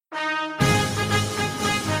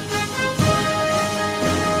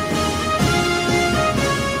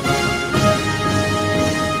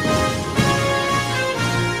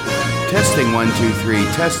Testing 1, 2, 3.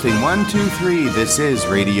 Testing 1, 2, 3. This is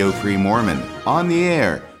Radio Free Mormon. On the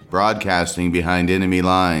air, broadcasting behind enemy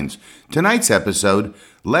lines. Tonight's episode,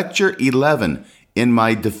 Lecture 11 in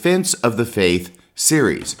my Defense of the Faith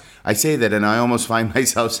series. I say that and I almost find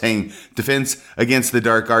myself saying Defense Against the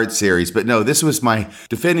Dark Arts series. But no, this was my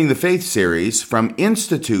Defending the Faith series from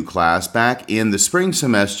Institute class back in the spring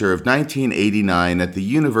semester of 1989 at the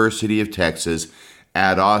University of Texas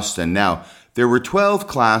at Austin. Now, there were 12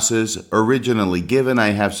 classes originally given. I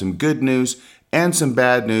have some good news and some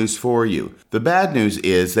bad news for you. The bad news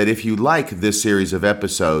is that if you like this series of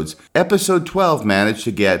episodes, episode 12 managed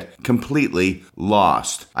to get completely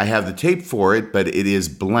lost. I have the tape for it, but it is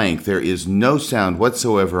blank. There is no sound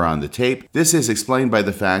whatsoever on the tape. This is explained by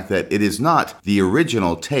the fact that it is not the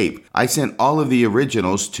original tape. I sent all of the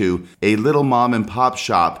originals to a little mom and pop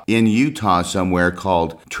shop in Utah somewhere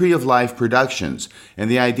called Tree of Life Productions. And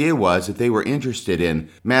the idea was that they were interested in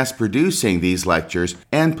mass producing these lectures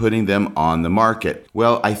and putting them on the market.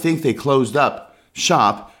 Well, I think they closed up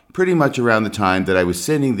shop pretty much around the time that I was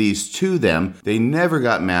sending these to them. They never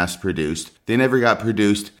got mass produced. They never got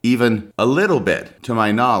produced even a little bit, to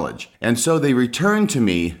my knowledge. And so they returned to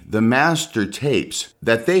me the master tapes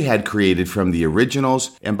that they had created from the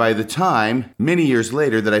originals. And by the time, many years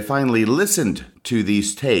later, that I finally listened to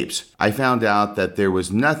these tapes, I found out that there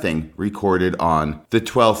was nothing recorded on the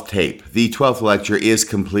 12th tape. The 12th lecture is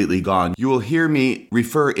completely gone. You will hear me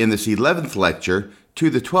refer in this 11th lecture to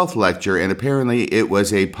the 12th lecture, and apparently it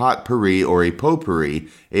was a potpourri or a potpourri,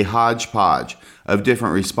 a hodgepodge of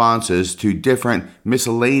different responses to different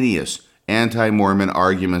miscellaneous anti-Mormon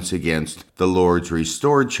arguments against the Lord's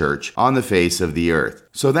restored church on the face of the earth.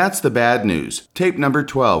 So that's the bad news. Tape number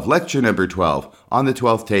 12, lecture number 12, on the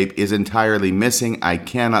 12th tape is entirely missing. I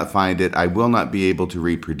cannot find it. I will not be able to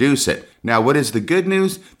reproduce it. Now, what is the good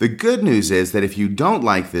news? The good news is that if you don't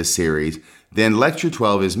like this series, then lecture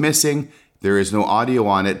 12 is missing. There is no audio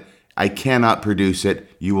on it. I cannot produce it.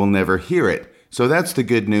 You will never hear it. So that's the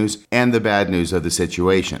good news and the bad news of the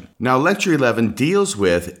situation. Now, Lecture 11 deals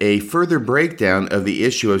with a further breakdown of the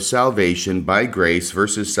issue of salvation by grace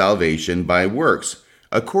versus salvation by works,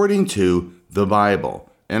 according to the Bible.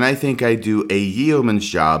 And I think I do a yeoman's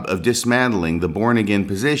job of dismantling the born-again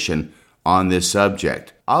position on this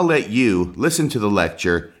subject. I'll let you listen to the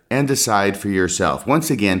lecture and decide for yourself.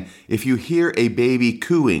 Once again, if you hear a baby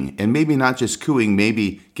cooing, and maybe not just cooing,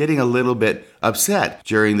 maybe getting a little bit upset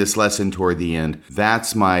during this lesson toward the end,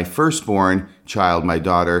 that's my firstborn child, my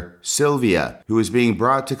daughter, Sylvia, who is being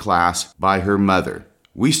brought to class by her mother.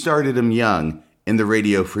 We started him young in the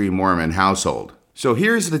Radio Free Mormon household. So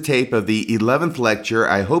here's the tape of the 11th lecture.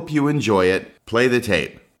 I hope you enjoy it. Play the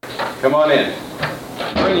tape. Come on in.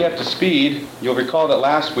 To bring you up to speed, you'll recall that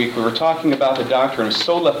last week we were talking about the doctrine of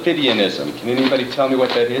sola fideanism. Can anybody tell me what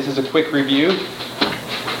that is as a quick review?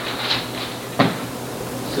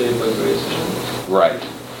 Saved by grace. Right.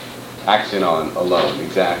 Axion alone,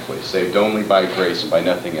 exactly. Saved only by grace and by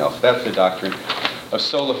nothing else. That's the doctrine of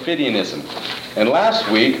sola fideanism. And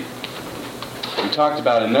last week, we talked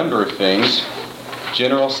about a number of things.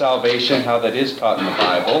 General salvation, how that is taught in the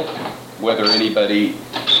Bible, whether anybody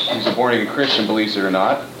who's a born-again Christian believes it or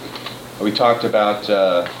not. We talked about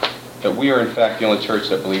that we are in fact the only church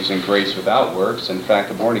that believes in grace without works. In fact,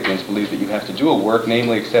 the born-agains believe that you have to do a work,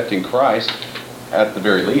 namely accepting Christ, at the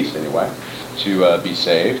very least anyway, to be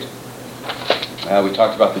saved. We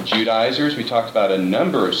talked about the Judaizers. We talked about a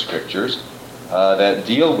number of scriptures that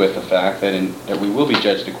deal with the fact that we will be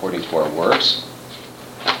judged according to our works,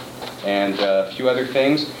 and a few other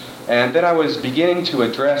things. And then I was beginning to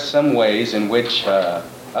address some ways in which,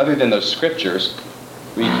 other than those scriptures,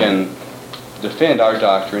 we can defend our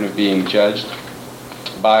doctrine of being judged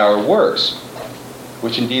by our works,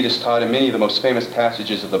 which indeed is taught in many of the most famous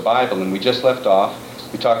passages of the Bible. And we just left off,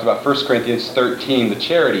 we talked about 1 Corinthians 13, the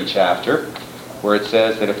charity chapter, where it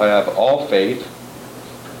says that if I have all faith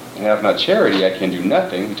and have not charity, I can do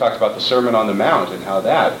nothing. We talked about the Sermon on the Mount and how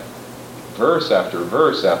that, verse after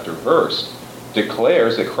verse after verse,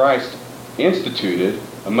 declares that Christ instituted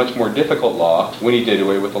a much more difficult law when he did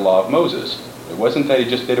away with the law of Moses. It wasn't that he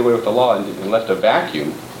just did away with the law and left a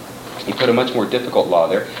vacuum. He put a much more difficult law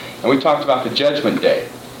there. And we talked about the judgment day.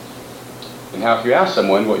 And how if you ask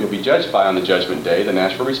someone what you'll be judged by on the judgment day, the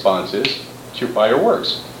natural response is, by your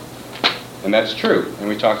works. And that's true. And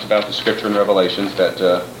we talked about the scripture in Revelations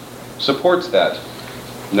that supports that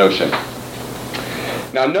notion.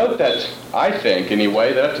 Now note that I think,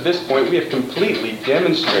 anyway, that up to this point we have completely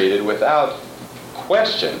demonstrated without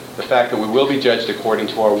question the fact that we will be judged according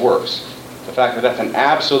to our works. The fact that that's an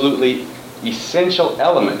absolutely essential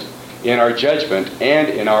element in our judgment and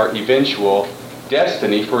in our eventual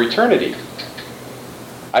destiny for eternity.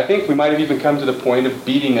 I think we might have even come to the point of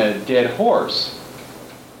beating a dead horse.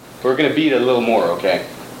 We're going to beat it a little more, okay?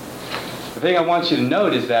 The thing I want you to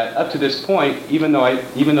note is that up to this point, even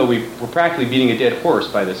though we were practically beating a dead horse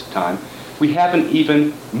by this time, we haven't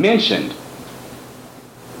even mentioned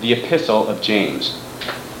the Epistle of James.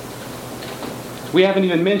 We haven't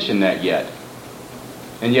even mentioned that yet.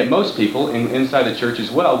 And yet most people inside the church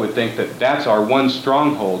as well would think that that's our one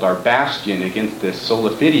stronghold, our bastion against this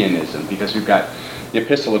Soliphidianism, because we've got the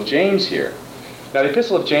Epistle of James here. Now, the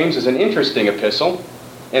Epistle of James is an interesting epistle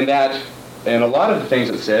in that, in a lot of the things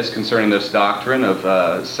it says concerning this doctrine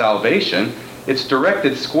of salvation, it's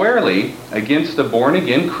directed squarely against the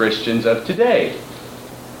born-again Christians of today.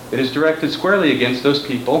 It is directed squarely against those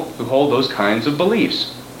people who hold those kinds of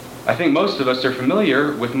beliefs. I think most of us are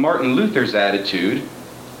familiar with Martin Luther's attitude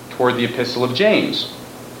toward the Epistle of James.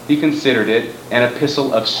 He considered it an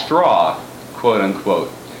epistle of straw, quote-unquote,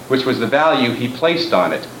 which was the value he placed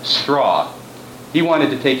on it, straw. He wanted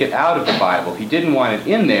to take it out of the Bible. He didn't want it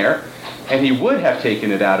in there, and he would have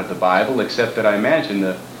taken it out of the Bible, except that I imagine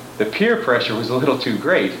the peer pressure was a little too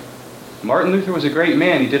great. Martin Luther was a great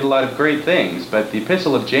man. He did a lot of great things, but the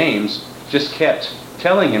Epistle of James just kept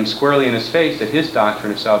telling him squarely in his face that his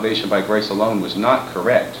doctrine of salvation by grace alone was not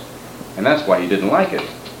correct. And that's why he didn't like it.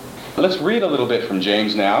 Let's read a little bit from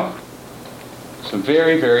James now. Some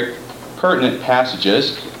very, very pertinent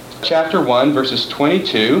passages. Chapter 1, verses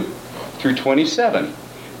 22 through 27.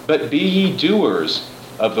 But be ye doers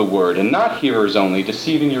of the word, and not hearers only,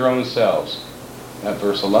 deceiving your own selves. That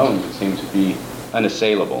verse alone would seem to be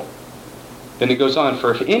unassailable. Then it goes on,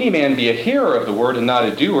 for if any man be a hearer of the word and not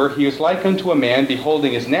a doer, he is like unto a man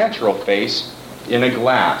beholding his natural face in a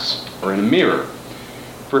glass, or in a mirror.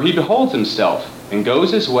 For he beholds himself, and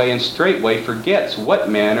goes his way, and straightway forgets what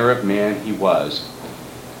manner of man he was.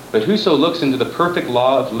 But whoso looks into the perfect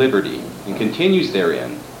law of liberty, and continues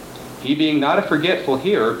therein, he being not a forgetful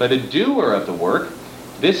hearer, but a doer of the work,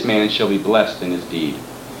 this man shall be blessed in his deed.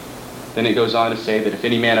 Then it goes on to say that if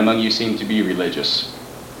any man among you seem to be religious,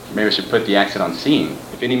 maybe I should put the accent on seem.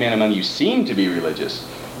 If any man among you seem to be religious,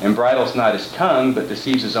 and bridles not his tongue, but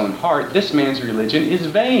deceives his own heart, this man's religion is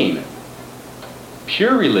vain.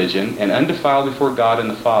 Pure religion and undefiled before God and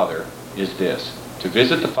the Father is this, to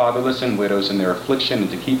visit the fatherless and widows in their affliction,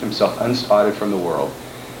 and to keep himself unspotted from the world.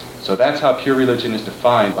 So that's how pure religion is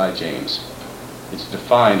defined by James. It's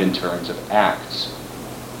defined in terms of acts,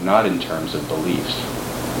 not in terms of beliefs.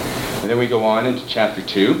 And then we go on into chapter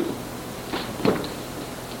 2.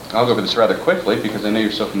 I'll go over this rather quickly because I know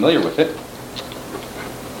you're so familiar with it.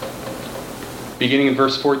 Beginning in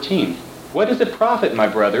verse 14. What does it profit, my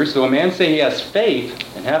brothers, though a man say he has faith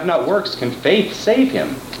and have not works? Can faith save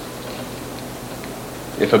him?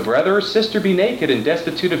 If a brother or sister be naked and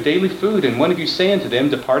destitute of daily food, and one of you say unto them,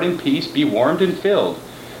 depart in peace, be warmed and filled,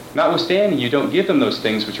 notwithstanding you don't give them those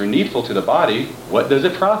things which are needful to the body, what does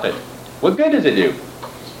it profit? What good does it do?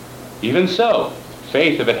 Even so,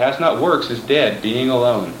 faith, if it has not works, is dead, being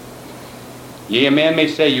alone. Yea, a man may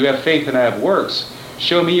say, you have faith and I have works.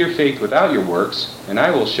 Show me your faith without your works, and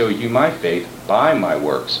I will show you my faith by my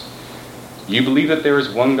works. You believe that there is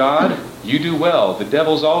one God? You do well. The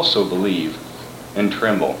devils also believe and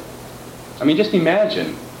tremble. I mean, just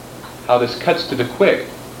imagine how this cuts to the quick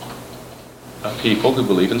of people who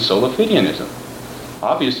believe in Soliphidianism.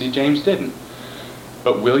 Obviously, James didn't.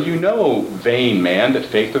 But will you know, vain man, that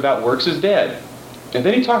faith without works is dead? And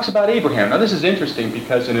then he talks about Abraham. Now this is interesting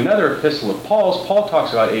because in another epistle of Paul's, Paul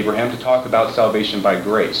talks about Abraham to talk about salvation by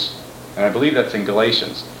grace. And I believe that's in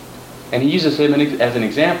Galatians. And he uses him as an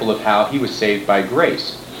example of how he was saved by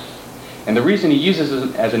grace. And the reason he uses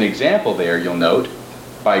it as an example there, you'll note,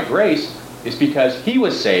 by grace, is because he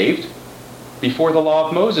was saved before the law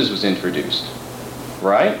of Moses was introduced.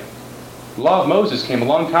 Right? The law of Moses came a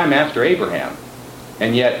long time after Abraham.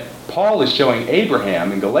 And yet, Paul is showing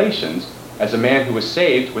Abraham in Galatians as a man who was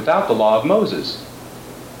saved without the law of Moses.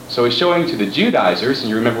 So he's showing to the Judaizers, and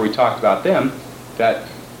you remember we talked about them, that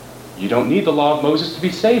you don't need the law of Moses to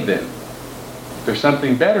be saved then. There's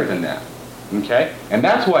something better than that. Okay? And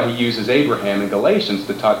that's why he uses Abraham in Galatians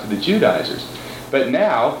to talk to the Judaizers. But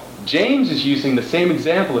now, James is using the same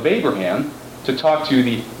example of Abraham to talk to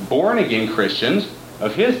the born-again Christians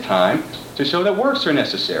of his time to show that works are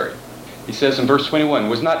necessary. He says in verse 21,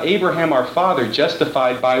 was not Abraham our father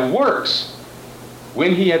justified by works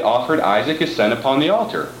when he had offered Isaac his son upon the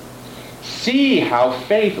altar? See how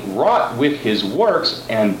faith wrought with his works,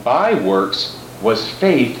 and by works was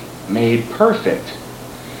faith made perfect.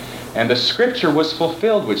 And the scripture was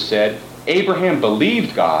fulfilled which said, Abraham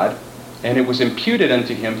believed God, and it was imputed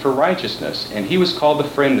unto him for righteousness, and he was called the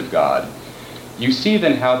friend of God. You see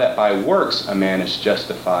then how that by works a man is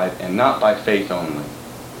justified, and not by faith only.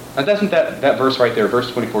 Now doesn't that verse right there,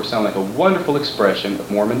 verse 24, sound like a wonderful expression of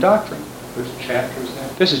Mormon doctrine? Which chapter is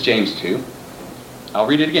that? This is James 2. I'll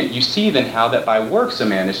read it again. You see then how that by works a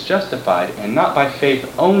man is justified, and not by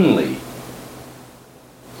faith only.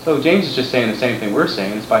 So James is just saying the same thing we're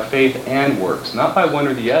saying. It's by faith and works. Not by one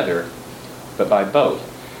or the other, but by both.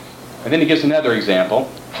 And then he gives another example.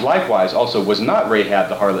 Likewise, also, was not Rahab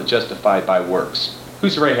the harlot justified by works?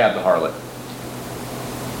 Who's Rahab the harlot?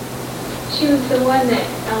 She was the one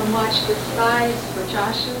that watched the spies for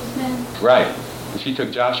Joshua's men. Right. And she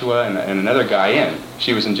took Joshua and another guy in.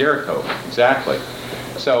 She was in Jericho. Exactly.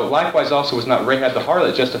 So, likewise also was not Rahab the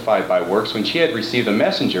harlot justified by works when she had received the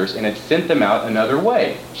messengers and had sent them out another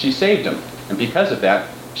way. She saved them. And because of that,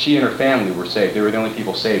 she and her family were saved. They were the only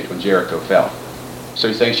people saved when Jericho fell. So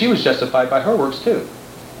he's saying she was justified by her works too.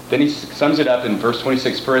 Then he sums it up in verse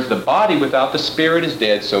 26, for as the body without the spirit is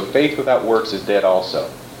dead, so faith without works is dead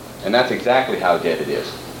also. And that's exactly how dead it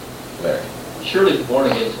is. Larry. Surely the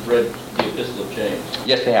born-agains have read the Epistle of James.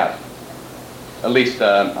 Yes, they have. At least,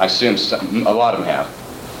 I assume a lot of them have.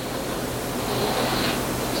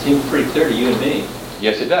 Seems pretty clear to you and me.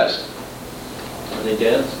 Yes, it does. Are they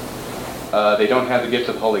dead? They don't have the gift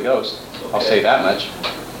of the Holy Ghost. Okay. I'll say that much.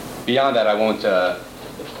 Beyond that, I won't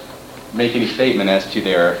make any statement as to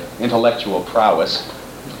their intellectual prowess.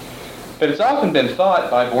 But it's often been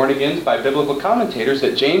thought by born-agains, by biblical commentators,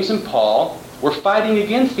 that James and Paul were fighting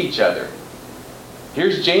against each other.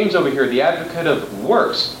 Here's James over here, the advocate of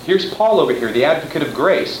works. Here's Paul over here, the advocate of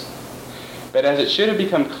grace. But as it should have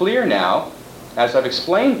become clear now, as I've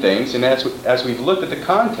explained things, and as we've looked at the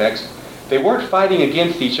context, they weren't fighting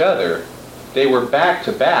against each other. They were back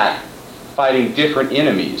to back, fighting different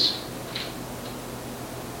enemies.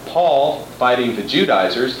 Paul fighting the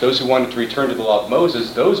Judaizers, those who wanted to return to the law of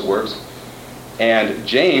Moses, those works, and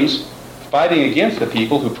James fighting against the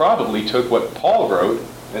people who probably took what Paul wrote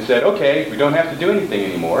and said, okay, we don't have to do anything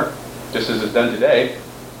anymore, just as it's done today,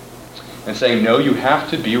 and saying, no, you have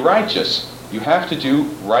to be righteous. You have to do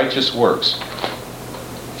righteous works.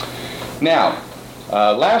 Now,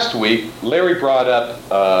 last week, Larry brought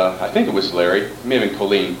up, I think it was Larry, it may have been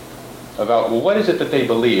Colleen, about, well, what is it that they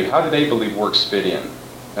believe? How do they believe works fit in?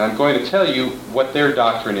 And I'm going to tell you what their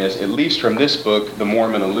doctrine is, at least from this book, The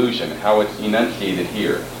Mormon Illusion, how it's enunciated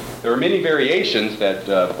here. There are many variations that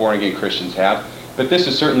born-again Christians have, but this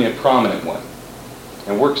is certainly a prominent one.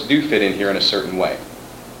 And works do fit in here in a certain way.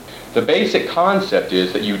 The basic concept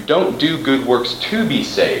is that you don't do good works to be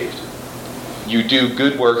saved. You do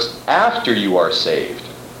good works after you are saved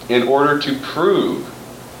in order to prove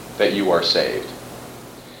that you are saved.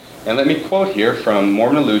 And let me quote here from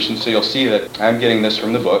Mormon Illusion so you'll see that I'm getting this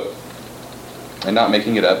from the book and not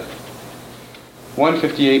making it up.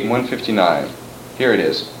 158 and 159. Here it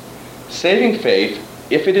is. Saving faith,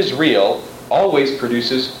 if it is real, always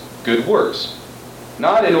produces good works,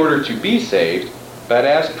 not in order to be saved, but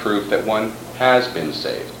as proof that one has been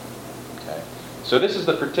saved. Okay? So this is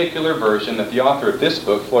the particular version that the author of this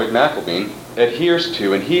book, Floyd McElveen, adheres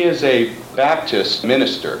to, and he is a Baptist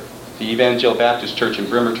minister, the Evangel Baptist Church in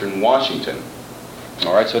Bremerton, Washington.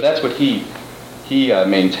 All right, so that's what he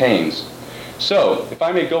maintains. So, if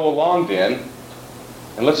I may go along then,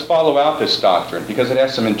 and let's follow out this doctrine, because it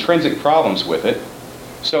has some intrinsic problems with it.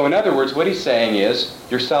 So in other words, what he's saying is,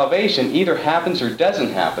 your salvation either happens or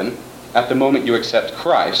doesn't happen at the moment you accept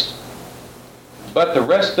Christ, but the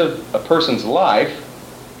rest of a person's life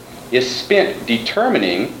is spent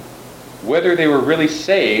determining whether they were really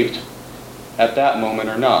saved at that moment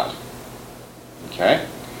or not. Okay?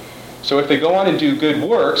 So if they go on and do good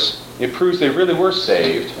works, it proves they really were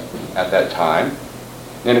saved at that time.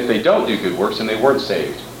 And if they don't do good works, then they weren't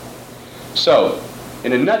saved. So,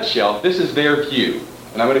 in a nutshell, this is their view.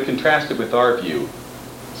 And I'm going to contrast it with our view.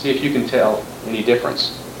 See if you can tell any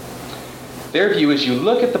difference. Their view is you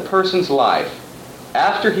look at the person's life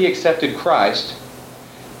after he accepted Christ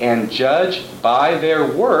and judge by their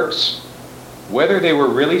works whether they were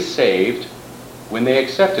really saved when they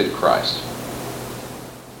accepted Christ.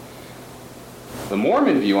 The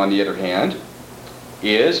Mormon view, on the other hand,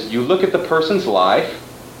 is you look at the person's life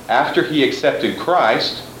after he accepted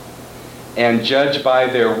Christ and judge by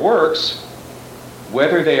their works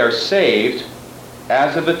whether they are saved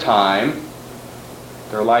as of the time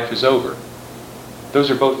their life is over. Those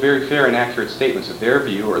are both very fair and accurate statements of their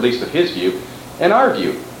view, or at least of his view, and our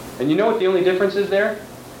view. And you know what the only difference is there?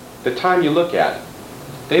 The time you look at.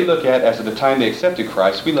 They look at as of the time they accepted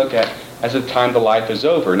Christ. We look at as of the time the life is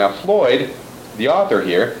over. Now Floyd, the author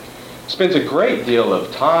here, spends a great deal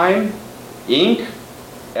of time, ink,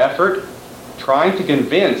 effort, trying to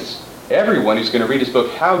convince everyone who's going to read his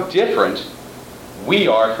book how different we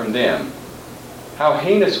are from them. How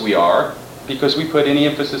heinous we are because we put any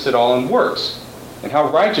emphasis at all on works. And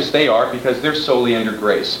how righteous they are because they're solely under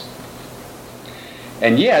grace.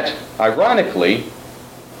 And yet, ironically,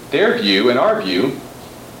 their view and our view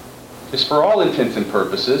is, for all intents and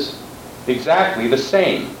purposes, exactly the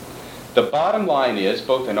same. The bottom line is,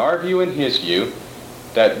 both in our view and his view,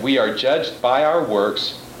 that we are judged by our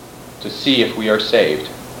works to see if we are saved.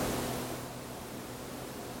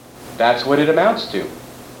 That's what it amounts to,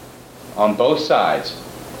 on both sides.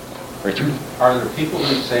 Richard? Are there people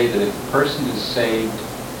who say that if a person is saved,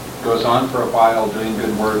 goes on for a while doing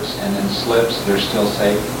good works, and then slips, they're still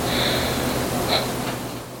saved?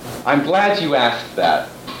 I'm glad you asked that,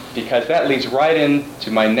 because that leads right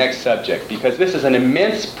into my next subject, because this is an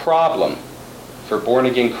immense problem for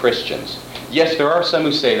born-again Christians. Yes, there are some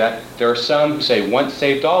who say that. There are some who say once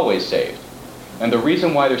saved, always saved. And the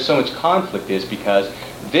reason why there's so much conflict is because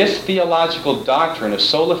this theological doctrine of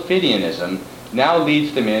sola fideanism now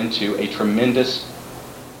leads them into a tremendous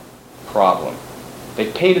problem.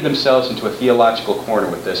 They've painted themselves into a theological corner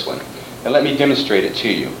with this one. And let me demonstrate it to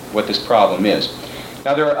you, what this problem is.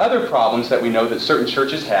 Now, there are other problems that we know that certain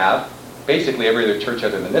churches have. Basically, every other church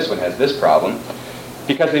other than this one has this problem,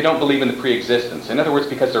 because they don't believe in the pre-existence. In other words,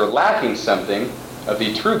 because they're lacking something of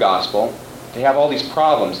the true gospel, they have all these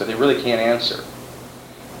problems that they really can't answer.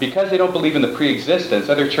 Because they don't believe in the pre-existence,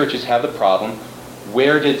 other churches have the problem,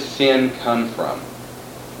 where did sin come from?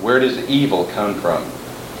 Where does evil come from?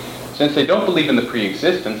 Since they don't believe in the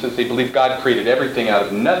pre-existence, since they believe God created everything out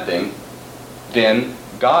of nothing, then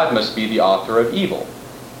God must be the author of evil.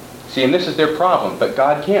 See, and this is their problem, but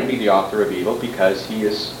God can't be the author of evil because he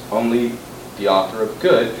is only the author of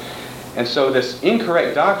good. And so this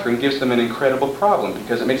incorrect doctrine gives them an incredible problem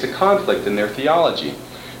because it makes a conflict in their theology.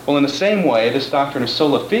 Well, in the same way, this doctrine of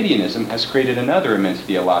sola fideanism has created another immense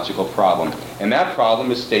theological problem. And that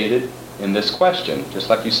problem is stated in this question, just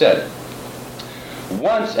like you said.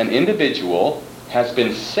 Once an individual has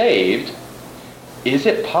been saved, is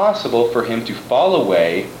it possible for him to fall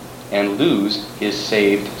away and lose his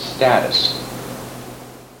saved status?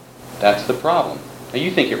 That's the problem. Now you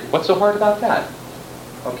think, what's so hard about that?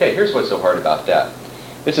 Okay, here's what's so hard about that.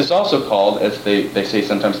 This is also called, as they say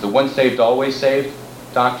sometimes, the once saved, always saved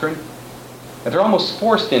doctrine. And they're almost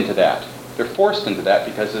forced into that. They're forced into that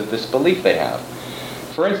because of this belief they have.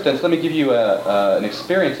 For instance, let me give you an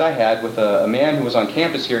experience I had with a man who was on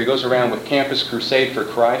campus here. He goes around with Campus Crusade for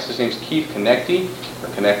Christ. His name's Keith Konecty, or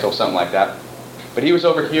Connecto, something like that. But he was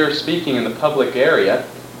over here speaking in the public area.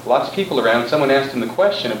 Lots of people around. Someone asked him the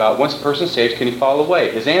question about, once a person's saved, can he fall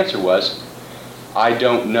away? His answer was, I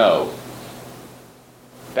don't know.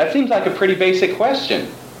 That seems like a pretty basic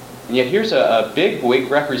question. And yet here's a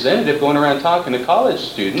bigwig representative going around talking to college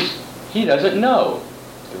students. He doesn't know.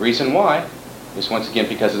 The reason why is once again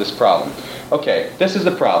because of this problem. Okay, this is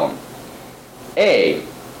the problem. A,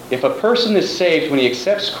 if a person is saved when he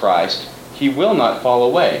accepts Christ, he will not fall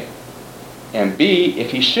away. And B,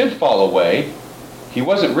 if he should fall away, he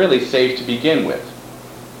wasn't really saved to begin with.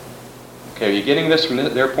 Okay, are you getting this from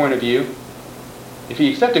their point of view? If he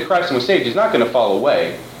accepted Christ and was saved, he's not going to fall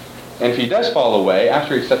away. And if he does fall away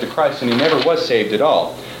after he accepted Christ, then he never was saved at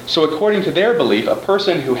all. So according to their belief, a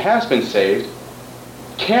person who has been saved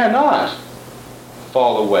cannot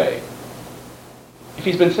fall away. If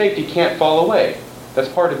he's been saved, he can't fall away. That's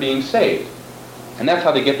part of being saved. And that's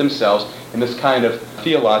how they get themselves in this kind of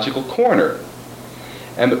theological corner.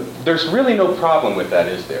 And there's really no problem with that,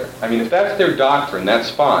 is there? I mean, if that's their doctrine, that's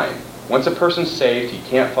fine. Once a person's saved, he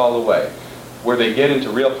can't fall away. Where they get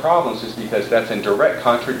into real problems is because that's in direct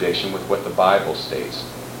contradiction with what the Bible states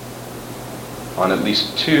on at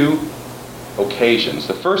least two occasions.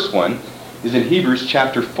 The first one is in Hebrews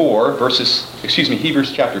chapter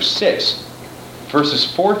 6, verses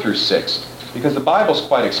 4 through 6. Because the Bible's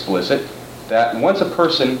quite explicit that once a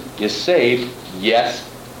person is saved, yes,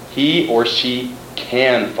 he or she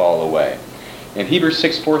can fall away. In Hebrews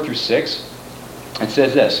 6, 4 through 6, it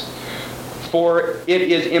says this, For it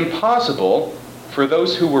is impossible for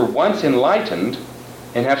those who were once enlightened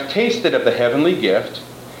and have tasted of the heavenly gift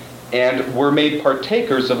and were made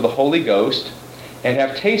partakers of the Holy Ghost and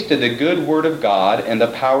have tasted the good word of God and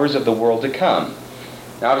the powers of the world to come.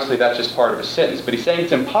 Now obviously that's just part of a sentence, but he's saying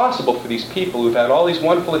it's impossible for these people who've had all these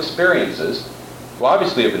wonderful experiences, who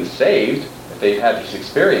obviously have been saved if they've had these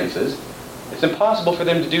experiences, it's impossible for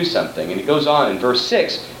them to do something. And he goes on in verse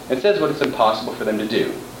 6 and says what it's impossible for them to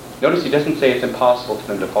do. Notice he doesn't say it's impossible for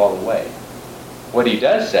them to fall away. What he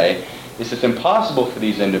does say is it's impossible for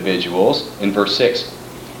these individuals, in verse 6,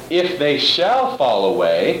 if they shall fall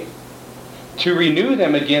away, to renew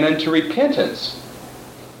them again unto repentance,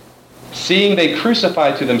 seeing they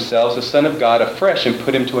crucify to themselves the Son of God afresh and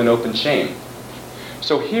put him to an open shame.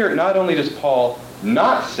 So here, not only does Paul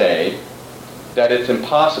not say that it's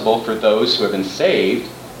impossible for those who have been saved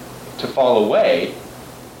to fall away,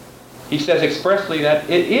 he says expressly that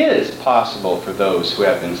it is possible for those who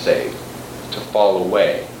have been saved to fall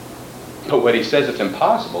away. But what he says it's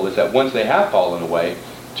impossible is that once they have fallen away,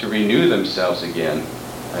 to renew themselves again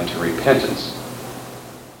unto repentance.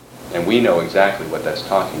 And we know exactly what that's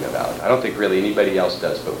talking about. I don't think really anybody else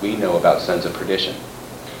does, but we know about sons of perdition.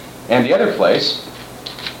 And the other place,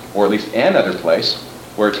 or at least another place,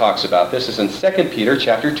 where it talks about this is in 2 Peter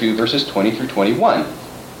chapter 2, verses 20 through 21.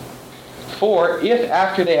 For if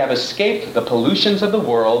after they have escaped the pollutions of the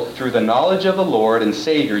world through the knowledge of the Lord and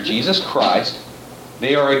Savior Jesus Christ,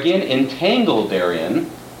 they are again entangled therein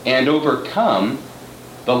and overcome,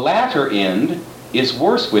 the latter end is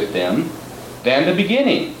worse with them than the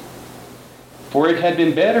beginning. For it had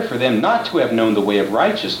been better for them not to have known the way of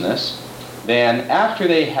righteousness than after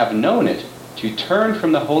they have known it to turn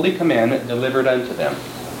from the holy commandment delivered unto them.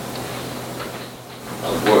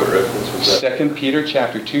 What reference was that? 2 Peter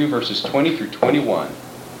chapter 2, verses 20 through 21.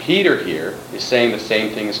 Peter here is saying the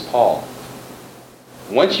same thing as Paul.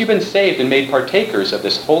 Once you've been saved and made partakers of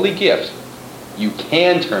this holy gift, you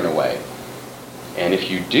can turn away. And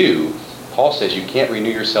if you do, Paul says you can't renew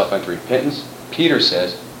yourself unto repentance. Peter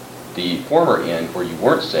says the former end, where you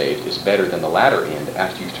weren't saved, is better than the latter end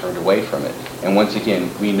after you've turned away from it. And once again,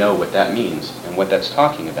 we know what that means and what that's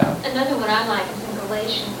talking about. Another one I like is in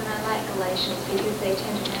Galatians, and I like Galatians because they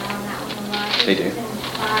tend to down on that one a lot. They do. It's in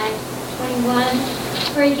 5:21,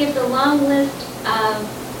 where he gives a long list of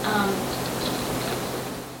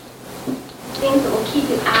things that will keep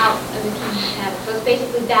you out of the kingdom of heaven. So it's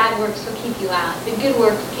basically bad works will keep you out. The good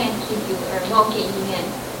works can't keep you or won't get you in.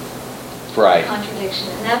 Right. Contradiction.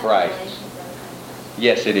 And that's Right. Galatians.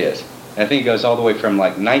 Yes, it is. And I think it goes all the way from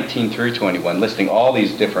like 19 through 21, listing all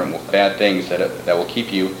these different bad things that will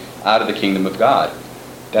keep you out of the kingdom of God.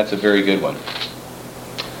 That's a very good one.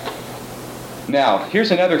 Now,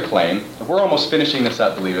 here's another claim. We're almost finishing this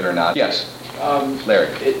up, believe it or not. Yes, Larry.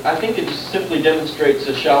 I think it just simply demonstrates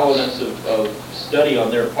a shallowness of study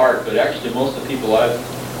on their part, but actually most of the people I've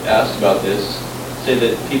asked about this say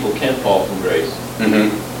that people can fall from grace.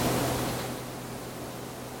 Mm-hmm.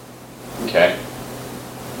 Okay.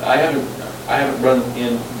 I haven't run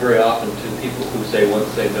in very often to people who say once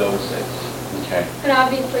saved, always saved. Okay. But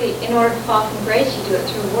obviously, in order to fall from grace, you do it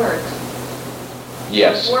through works.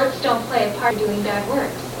 Yes. Works don't play a part in doing bad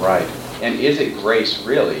works. Right. And is it grace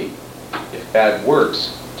really if bad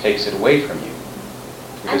works takes it away from you?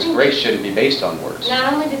 Because think grace shouldn't be based on works.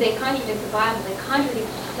 Not only do they contradict the Bible, they contradict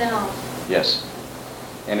themselves. Yes.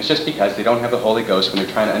 And it's just because they don't have the Holy Ghost when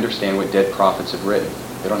they're trying to understand what dead prophets have written.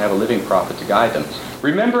 They don't have a living prophet to guide them.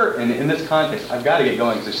 Remember, in this context, I've got to get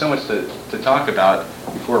going because there's so much to talk about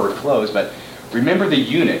before we're closed, but remember the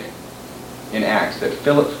eunuch in Acts that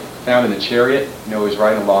Philip found in the chariot. You know, he was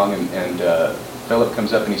riding along, and Philip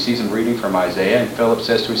comes up and he sees him reading from Isaiah, and Philip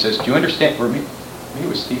says to him, he says, do you understand, or maybe it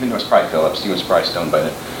was Stephen, no, it was probably Philip. Stephen was probably stoned by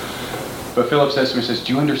then. But Philip says to him, he says,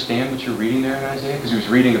 do you understand what you're reading there in Isaiah? Because he was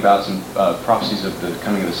reading about some prophecies of the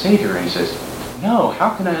coming of the Savior, and he says, no,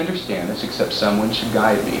 how can I understand this except someone should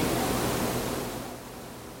guide me?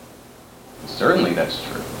 Certainly that's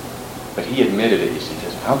true. But he admitted it. He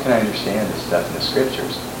says, how can I understand this stuff in the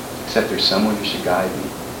Scriptures except there's someone who should guide me?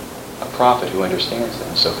 A prophet who understands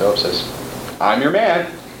them. So Philip says, I'm your man.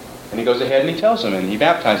 And he goes ahead and he tells him, and he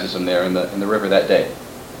baptizes him there in the river that day.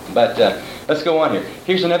 But let's go on here.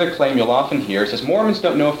 Here's another claim you'll often hear. It says, Mormons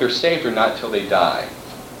don't know if they're saved or not till they die.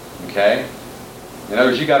 Okay? In other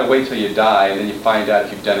words, you got to wait till you die, and then you find out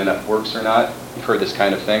if you've done enough works or not. You've heard this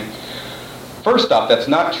kind of thing. First off, that's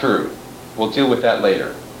not true. We'll deal with that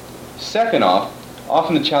later. Second off,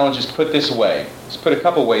 often the challenge is put this way. Let's put a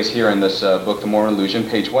couple ways here in this book, The Mormon Illusion.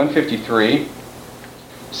 Page 153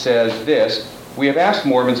 says this, we have asked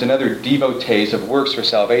Mormons and other devotees of works for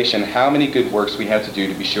salvation how many good works we have to do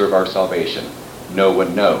to be sure of our salvation. No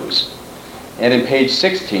one knows. And in page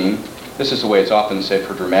 16, this is the way it's often said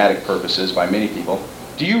for dramatic purposes by many people,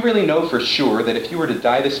 do you really know for sure that if you were to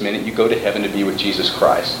die this minute, you go to heaven to be with Jesus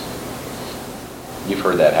Christ? You've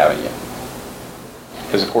heard that, haven't you?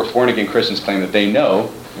 Because, of course, born-again Christians claim that they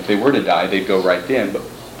know if they were to die, they'd go right then,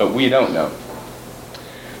 but we don't know.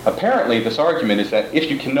 Apparently, this argument is that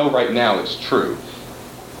if you can know right now, it's true.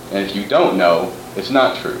 And if you don't know, it's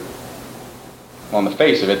not true. On the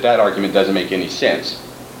face of it, that argument doesn't make any sense.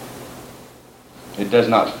 It does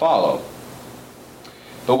not follow.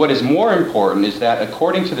 But what is more important is that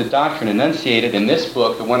according to the doctrine enunciated in this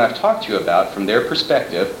book, the one I've talked to you about from their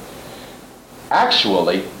perspective,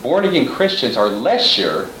 actually, born-again Christians are less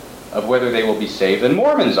sure of whether they will be saved than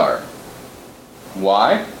Mormons are.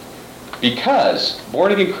 Why? Because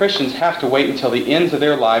born-again Christians have to wait until the ends of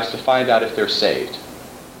their lives to find out if they're saved.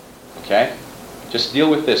 Okay? Just deal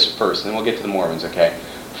with this first, and then we'll get to the Mormons, okay?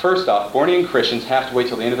 First off, born-again Christians have to wait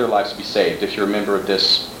till the end of their lives to be saved if you're a member of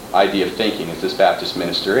this idea of thinking as this Baptist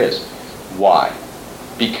minister is. Why?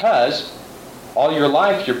 Because all your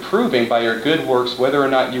life you're proving by your good works whether or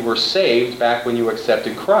not you were saved back when you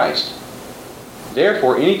accepted Christ.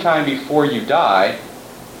 Therefore, any time before you die,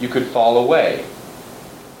 you could fall away.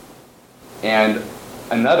 And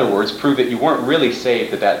in other words, prove that you weren't really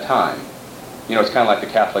saved at that time. You know, it's kind of like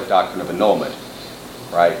the Catholic doctrine of annulment,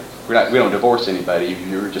 right? We don't divorce anybody if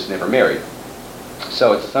you were just never married.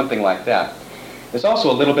 So it's something like that. It's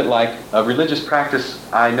also a little bit like a religious practice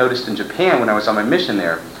I noticed in Japan when I was on my mission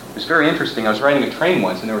there. It was very interesting. I was riding a train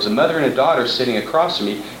once, and there was a mother and a daughter sitting across from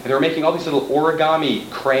me, and they were making all these little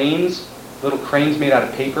origami cranes, little cranes made out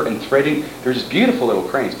of paper and threading. They're just beautiful little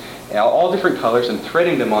cranes, and all different colors, and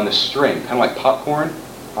threading them on the string, kind of like popcorn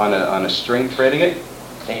on a string, threading it.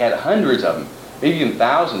 They had hundreds of them, maybe even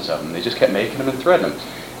thousands of them. They just kept making them and threading them.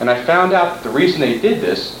 And I found out that the reason they did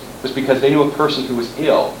this was because they knew a person who was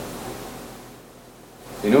ill.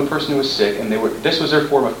 They knew a person who was sick, and this was their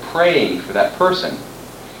form of praying for that person.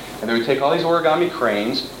 And they would take all these origami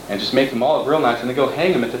cranes and just make them all real nice, and they go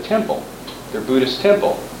hang them at the temple, their Buddhist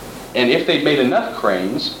temple. And if they'd made enough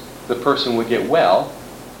cranes, the person would get well.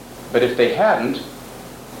 But if they hadn't,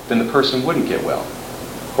 then the person wouldn't get well.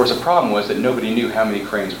 Of course, the problem was that nobody knew how many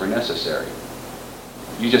cranes were necessary.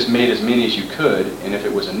 You just made as many as you could, and if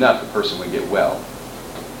it was enough, the person would get well.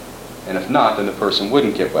 And if not, then the person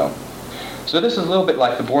wouldn't get well. So this is a little bit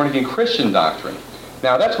like the born-again Christian doctrine.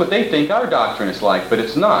 Now, that's what they think our doctrine is like, but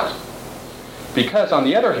it's not. Because, on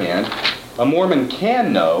the other hand, a Mormon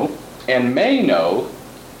can know, and may know,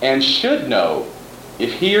 and should know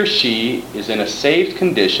if he or she is in a saved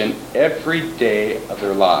condition every day of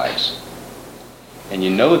their lives. And you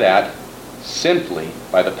know that simply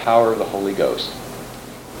by the power of the Holy Ghost.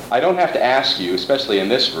 I don't have to ask you, especially in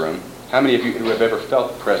this room, how many of you who have ever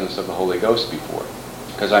felt the presence of the Holy Ghost before?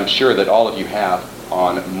 Because I'm sure that all of you have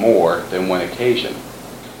on more than one occasion.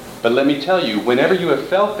 But let me tell you, whenever you have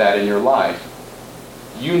felt that in your life,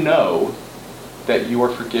 you know that you are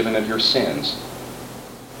forgiven of your sins.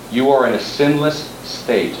 You are in a sinless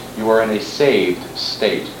state. You are in a saved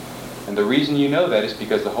state. And the reason you know that is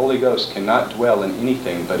because the Holy Ghost cannot dwell in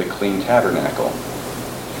anything but a clean tabernacle.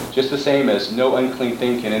 Just the same as no unclean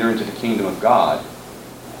thing can enter into the kingdom of God,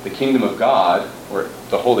 the kingdom of God, or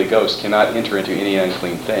the Holy Ghost, cannot enter into any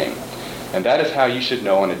unclean thing. And that is how you should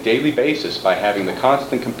know on a daily basis, by having the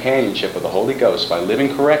constant companionship of the Holy Ghost, by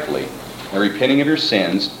living correctly and repenting of your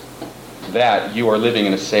sins, that you are living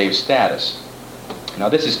in a saved status. Now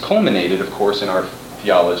this is culminated, of course, in our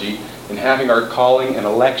theology in having our calling and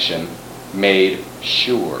election made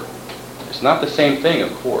sure. It's not the same thing,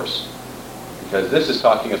 of course, because this is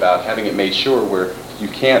talking about having it made sure where you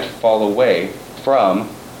can't fall away from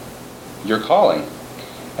your calling.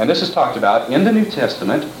 And this is talked about in the New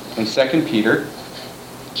Testament in 2 Peter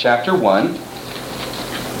chapter 1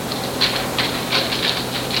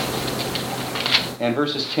 and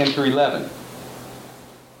verses 10 through 11.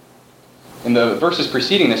 In the verses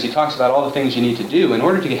preceding this, he talks about all the things you need to do in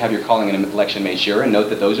order to have your calling and election made sure, and note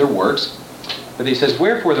that those are works. But he says,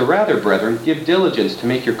 "Wherefore the rather, brethren, give diligence to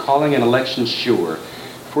make your calling and election sure.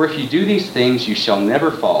 For if you do these things, you shall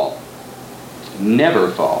never fall." Never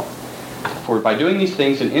fall. "For by doing these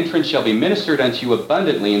things, an entrance shall be ministered unto you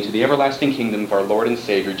abundantly into the everlasting kingdom of our Lord and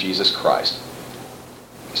Savior, Jesus Christ."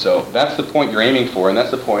 So that's the point you're aiming for, and that's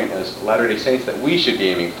the point as Latter-day Saints that we should be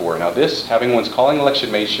aiming for. Now this, having one's calling and election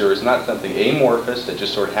made sure, is not something amorphous that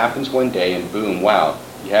just sort of happens one day and boom, wow,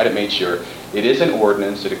 you had it made sure. It is an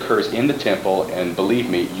ordinance that occurs in the temple, and believe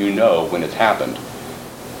me, you know when it's happened.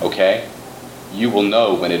 Okay? You will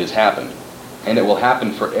know when it has happened. And it will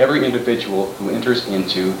happen for every individual who enters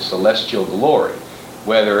into celestial glory,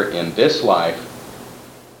 whether in this life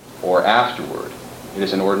or afterward. It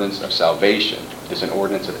is an ordinance of salvation. It is an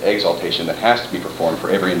ordinance of exaltation that has to be performed for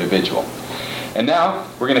every individual. And now,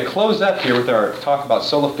 we're going to close up here with our talk about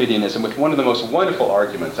sola fideanism with one of the most wonderful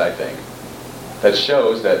arguments, I think, that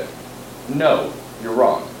shows that, no, you're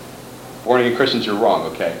wrong. Born-again Christians, you're wrong,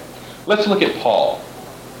 okay? Let's look at Paul.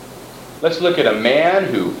 Let's look at a man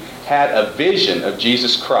who had a vision of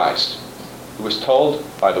Jesus Christ, who was told,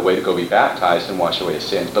 by the way, to go be baptized and wash away his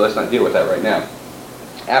sins. But let's not deal with that right now.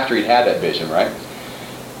 After he'd had that vision, right?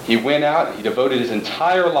 He went out, he devoted his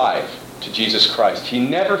entire life to Jesus Christ. He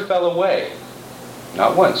never fell away.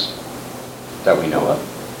 Not once, that we know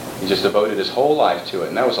of. He just devoted his whole life to it.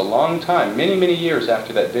 And that was a long time, many, many years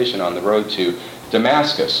after that vision on the road to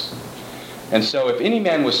Damascus. And so if any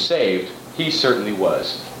man was saved, he certainly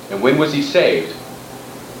was. And when was he saved?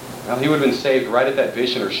 Well, he would have been saved right at that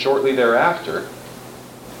vision or shortly thereafter.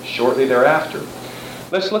 Shortly thereafter.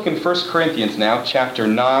 Let's look in 1 Corinthians now, chapter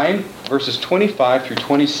 9, verses 25 through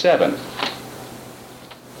 27.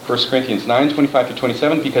 1 Corinthians 9, 25 through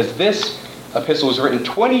 27, because this epistle was written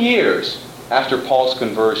 20 years after Paul's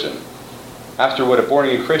conversion. After what a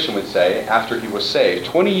born-again Christian would say, after he was saved.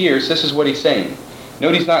 20 years, this is what he's saying.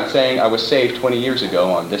 Note he's not saying, I was saved 20 years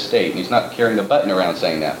ago on this date. And he's not carrying the button around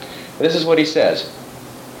saying that. But this is what he says.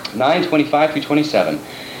 9, 25 through 27.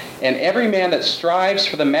 And every man that strives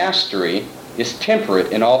for the mastery is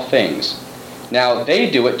temperate in all things. Now they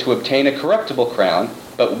do it to obtain a corruptible crown,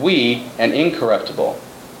 but we an incorruptible.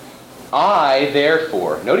 I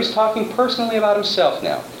therefore, note he's talking personally about himself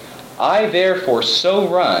now. I therefore so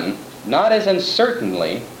run, not as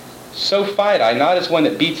uncertainly, so fight I, not as one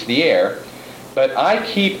that beats the air, but I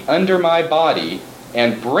keep under my body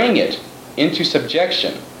and bring it into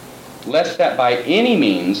subjection, lest that by any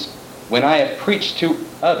means, when I have preached to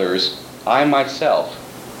others, I myself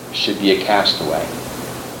should be a castaway.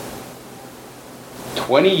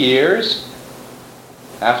 20 years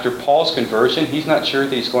after Paul's conversion, he's not sure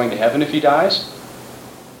that he's going to heaven if he dies.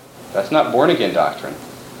 That's not born-again doctrine.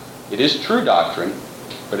 It is true doctrine,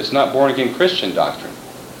 but it's not born-again Christian doctrine.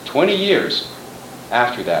 20 years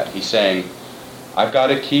after that, he's saying, I've got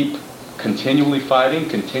to keep continually fighting,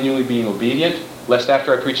 continually being obedient, lest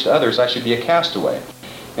after I preach to others, I should be a castaway.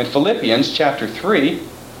 In Philippians chapter 3,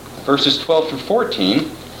 verses 12 through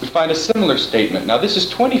 14, we find a similar statement. Now this is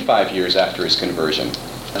 25 years after his conversion.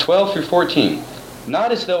 12 through 14.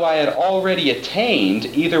 Not as though I had already attained,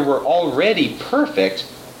 either were already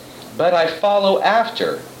perfect, but I follow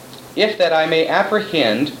after, if that I may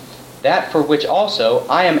apprehend that for which also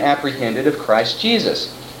I am apprehended of Christ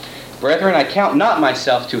Jesus. Brethren, I count not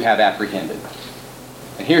myself to have apprehended.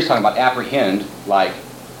 And here's talking about apprehend, like,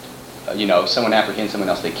 someone apprehends someone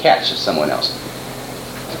else, they catch someone else.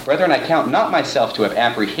 Brethren, I count not myself to have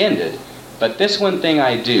apprehended, but this one thing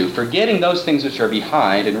I do, forgetting those things which are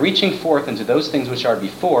behind, and reaching forth unto those things which are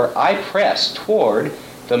before, I press toward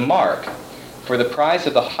the mark for the prize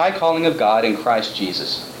of the high calling of God in Christ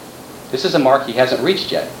Jesus. This is a mark he hasn't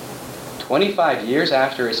reached yet. 25 years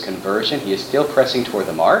after his conversion, he is still pressing toward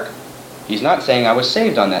the mark. He's not saying I was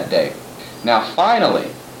saved on that day. Now finally,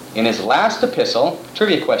 in his last epistle,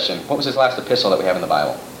 trivia question, what was his last epistle that we have in the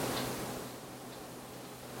Bible?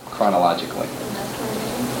 Chronologically.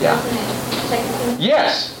 Yeah.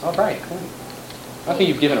 Yes! All right. I think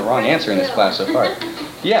you've given a wrong answer in this class so far.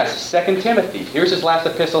 Yes, 2 Timothy. Here's his last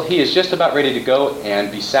epistle. He is just about ready to go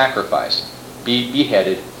and be sacrificed, be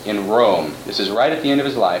beheaded in Rome. This is right at the end of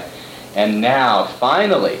his life. And now,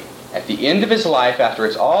 finally, at the end of his life, after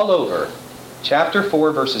it's all over, chapter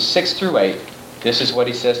 4, verses 6 through 8, this is what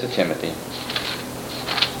he says to Timothy.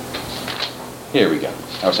 Here we go.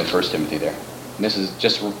 I was in 1 Timothy there. And this is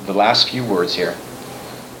just the last few words here.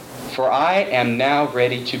 For I am now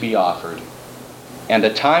ready to be offered, and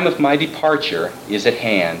the time of my departure is at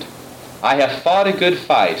hand. I have fought a good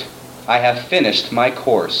fight. I have finished my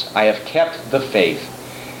course. I have kept the faith.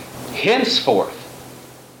 Henceforth,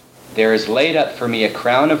 there is laid up for me a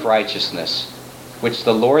crown of righteousness, which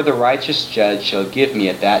the Lord the righteous judge shall give me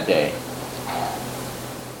at that day.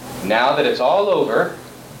 Now that it's all over,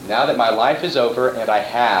 now that my life is over, and I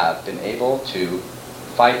have been able to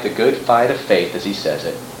fight the good fight of faith, as he says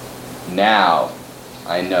it, now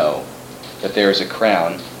I know that there is a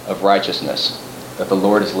crown of righteousness that the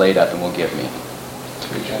Lord has laid up and will give me.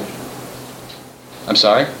 Through judgment. I'm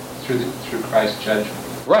sorry? Through Christ's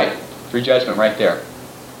judgment. Right. Through judgment right there.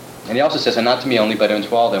 And he also says, and not to me only, but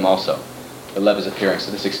unto all them also. The love is appearing.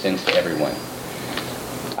 So this extends to everyone.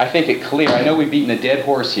 I think it clear. I know we've beaten a dead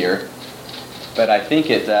horse here, but I think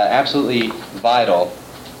it's absolutely vital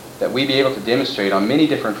that we be able to demonstrate on many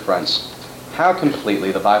different fronts how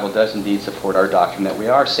completely the Bible does indeed support our doctrine that we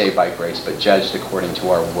are saved by grace, but judged according to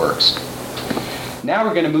our works. Now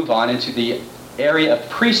we're going to move on into the area of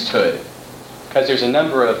priesthood, because there's a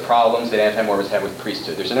number of problems that anti-Mormons have with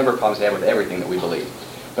priesthood. There's a number of problems they have with everything that we believe.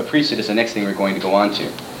 But priesthood is the next thing we're going to go on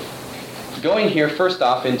to. Going here, first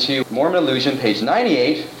off, into Mormon Illusion, page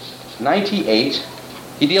 98,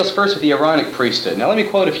 he deals first with the Aaronic priesthood. Now let me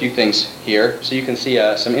quote a few things here so you can see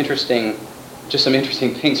some interesting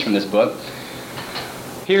things from this book.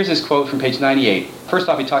 Here's his quote from page 98. First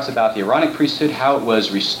off, he talks about the Aaronic priesthood, how it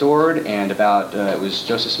was restored, and about it was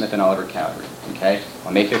Joseph Smith and Oliver Cowdery, okay,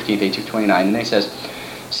 on May 15th, 1829. And then he says,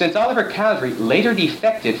 since Oliver Cowdery later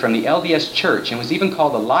defected from the LDS Church and was even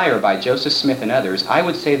called a liar by Joseph Smith and others, I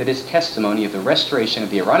would say that his testimony of the restoration of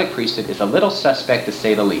the Aaronic priesthood is a little suspect, to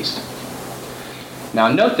say the least. Now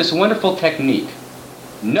note this wonderful technique.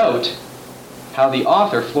 Note how the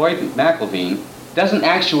author, Floyd McIlveen, doesn't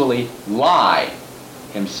actually lie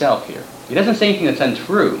himself here. He doesn't say anything that's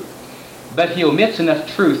untrue, but he omits enough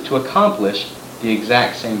truth to accomplish the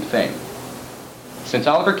exact same thing. Since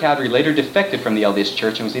Oliver Cowdery later defected from the LDS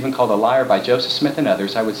Church and was even called a liar by Joseph Smith and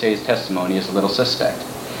others, I would say his testimony is a little suspect.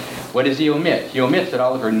 What does he omit? He omits that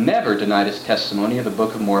Oliver never denied his testimony of the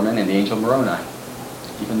Book of Mormon and the Angel Moroni,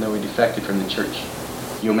 even though he defected from the church.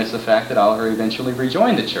 He omits the fact that Oliver eventually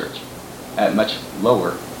rejoined the church at much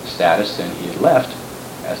lower status than he had left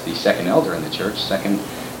as the second elder in the church, second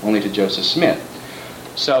only to Joseph Smith.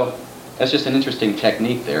 So that's just an interesting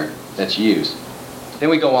technique there that's used. Then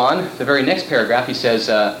we go on, the very next paragraph, he says,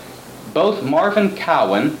 both Marvin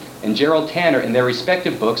Cowan and Gerald Tanner in their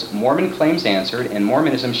respective books, Mormon Claims Answered and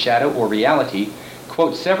Mormonism, Shadow or Reality,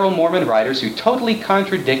 quote several Mormon writers who totally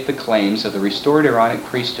contradict the claims of the restored Aaronic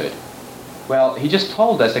priesthood. Well, he just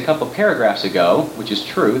told us a couple paragraphs ago, which is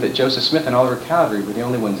true, that Joseph Smith and Oliver Cowdery were the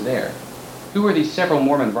only ones there. Who are these several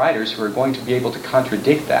Mormon writers who are going to be able to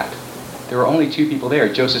contradict that? There were only two people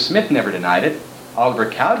there. Joseph Smith never denied it.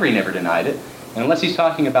 Oliver Cowdery never denied it. And unless he's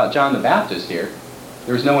talking about John the Baptist here,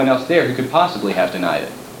 there was no one else there who could possibly have denied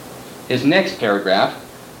it. His next paragraph,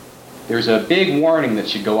 there's a big warning that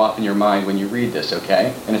should go off in your mind when you read this,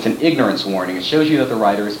 okay? And it's an ignorance warning. It shows you that the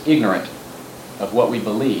writer is ignorant of what we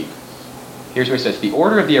believe. Here's what he says. The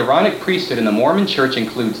order of the Aaronic priesthood in the Mormon church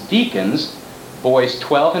includes deacons, boys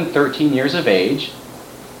 12 and 13 years of age.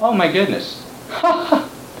 Oh my goodness. How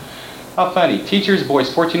funny. Teachers,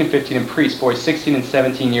 boys 14 and 15, and priests, boys 16 and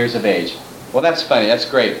 17 years of age. Well, that's funny. That's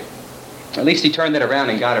great. At least he turned that around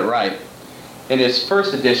and got it right. In his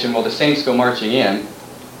first edition, The Saints Go Marching In,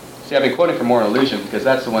 see, I've been quoting from Moral Illusion because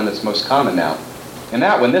that's the one that's most common now. And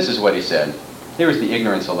that one, this is what he said. Here's the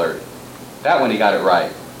ignorance alert. That one he got it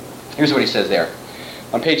right. Here's what he says there.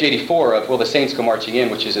 On page 84 of Will the Saints Go Marching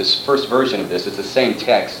In, which is his first version of this, it's the same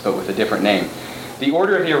text but with a different name. The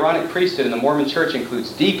order of the Aaronic priesthood in the Mormon church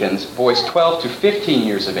includes deacons, boys 12 to 15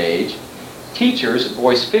 years of age, teachers,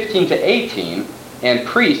 boys 15 to 18, and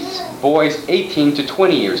priests, boys 18 to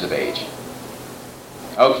 20 years of age.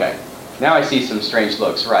 Okay, now I see some strange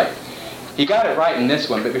looks, right. He got it right in this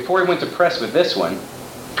one, but before he went to press with this one,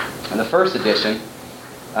 in the first edition,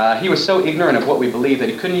 he was so ignorant of what we believe that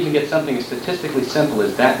he couldn't even get something as statistically simple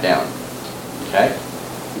as that down. Okay?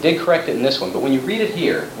 He did correct it in this one, but when you read it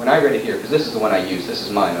here, when I read it here, because this is the one I use, this is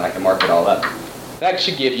mine, and I can mark it all up, that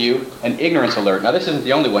should give you an ignorance alert. Now, this isn't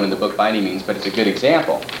the only one in the book by any means, but it's a good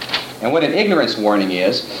example. And what an ignorance warning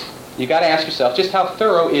is, you got to ask yourself just how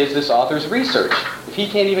thorough is this author's research? If he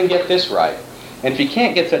can't even get this right, and if he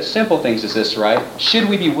can't get such simple things as this right, should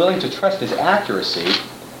we be willing to trust his accuracy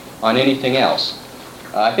on anything else?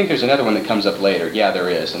 I think there's another one that comes up later. Yeah, there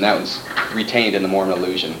is, and that one's retained in the Mormon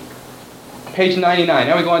Illusion. Page 99.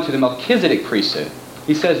 Now we go on to the Melchizedek priesthood.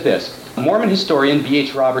 He says this, Mormon historian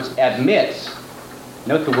B.H. Roberts admits,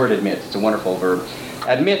 note the word admits, it's a wonderful verb,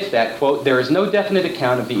 admits that, quote, there is no definite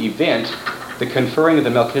account of the event, the conferring of the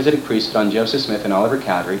Melchizedek priesthood on Joseph Smith and Oliver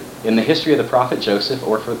Cowdery, in the history of the prophet Joseph,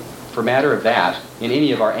 or for matter of that, in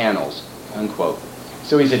any of our annals, unquote.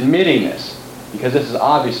 So he's admitting this, because this is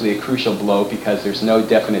obviously a crucial blow because there's no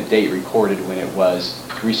definite date recorded when it was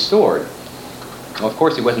restored. Well, of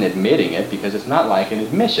course, he wasn't admitting it because it's not like an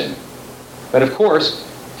admission. But of course,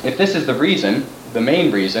 if this is the reason, the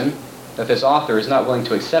main reason, that this author is not willing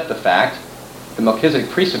to accept the fact the Melchizedek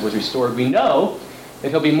priesthood was restored, we know that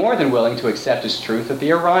he'll be more than willing to accept as truth that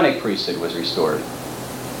the Aaronic priesthood was restored,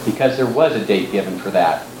 because there was a date given for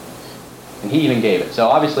that. And he even gave it. So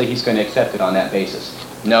obviously he's going to accept it on that basis.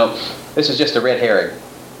 No, this is just a red herring.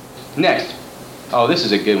 Next. Oh, this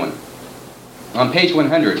is a good one. On page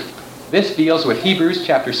 100, this deals with Hebrews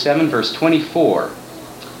chapter 7, verse 24.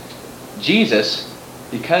 Jesus,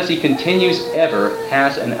 because he continues ever,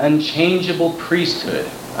 has an unchangeable priesthood,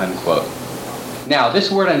 unquote. Now,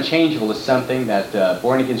 this word unchangeable is something that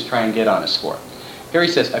born-agains try and get on us for. Here he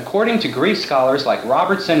says, according to Greek scholars like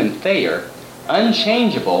Robertson and Thayer,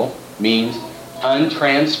 unchangeable means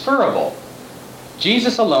untransferable.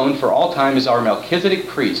 Jesus alone for all time is our Melchizedek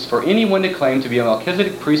priest. For anyone to claim to be a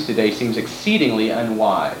Melchizedek priest today seems exceedingly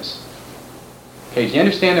unwise. Okay, do you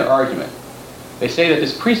understand their argument? They say that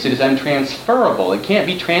this priesthood is untransferable. It can't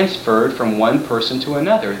be transferred from one person to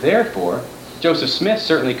another. Therefore, Joseph Smith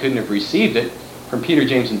certainly couldn't have received it from Peter,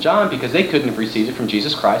 James, and John because they couldn't have received it from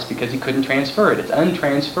Jesus Christ because he couldn't transfer it. It's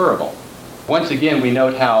untransferable. Once again, we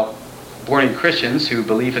note how born-again Christians who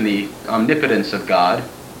believe in the omnipotence of God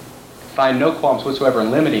find no qualms whatsoever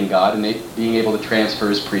in limiting God and being able to transfer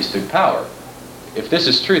his priesthood power. If this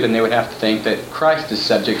is true, then they would have to think that Christ is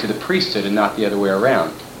subject to the priesthood and not the other way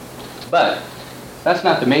around. But that's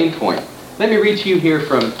not the main point. Let me read to you here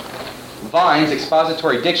from Vine's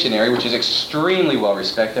Expository Dictionary, which is extremely well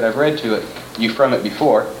respected. I've read to you from it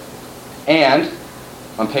before. And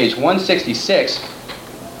on page 166,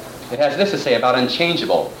 it has this to say about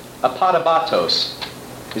unchangeable. Apotabatos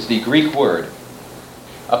is the Greek word.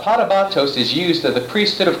 Apotabatos is used of the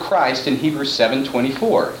priesthood of Christ in Hebrews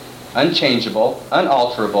 7:24. Unchangeable,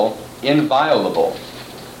 unalterable, inviolable.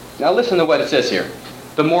 Now listen to what it says here.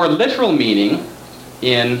 The more literal meaning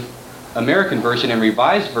in American Version and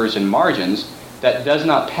Revised Version margins, that does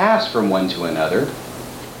not pass from one to another.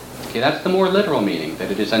 Okay, that's the more literal meaning,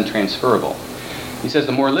 that it is untransferable. He says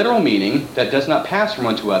the more literal meaning, that does not pass from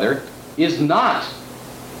one to other, is not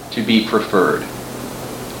to be preferred.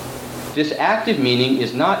 This active meaning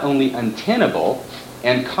is not only untenable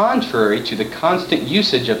and contrary to the constant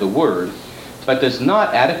usage of the word, but does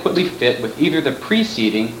not adequately fit with either the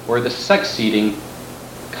preceding or the succeeding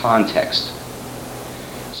context.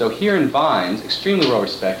 So here in Vine's, extremely well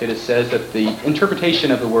respected, it says that the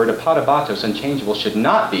interpretation of the word apotabatos, unchangeable, should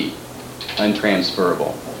not be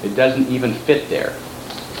untransferable. It doesn't even fit there.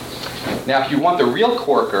 Now, if you want the real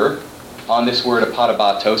corker on this word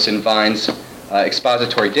apotabatos in Vine's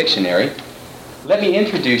Expository Dictionary, let me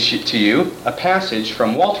introduce to you a passage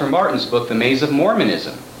from Walter Martin's book, The Maze of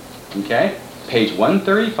Mormonism. Okay? Page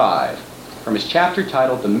 135, from his chapter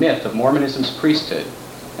titled The Myth of Mormonism's Priesthood.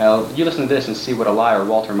 Now, you listen to this and see what a liar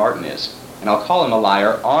Walter Martin is. And I'll call him a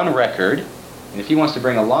liar on record. And if he wants to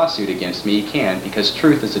bring a lawsuit against me, he can, because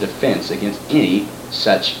truth is a defense against any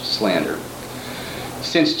such slander.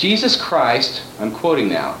 Since Jesus Christ, I'm quoting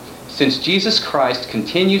now, since Jesus Christ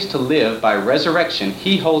continues to live by resurrection,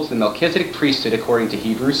 he holds the Melchizedek priesthood according to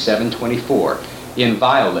Hebrews 7:24,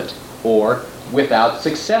 inviolate, or without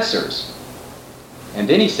successors. And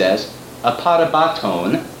then he says,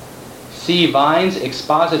 apotabaton, see Vine's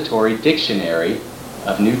Expository Dictionary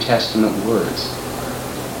of New Testament words.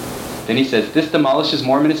 Then he says, this demolishes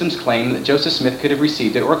Mormonism's claim that Joseph Smith could have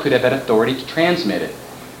received it or could have had authority to transmit it.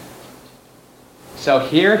 So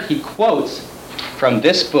here he quotes from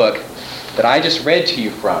this book that I just read to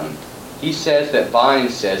you from. He says that Vine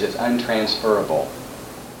says it's untransferable,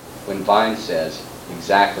 when Vine says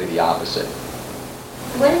exactly the opposite.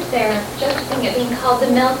 What is there justifying it being called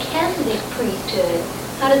the Melchizedek priesthood?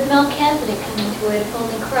 How does Melchizedek come into it if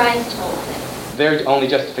only Christ holds it? Their only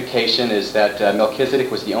justification is that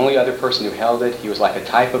Melchizedek was the only other person who held it. He was like a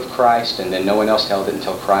type of Christ, and then no one else held it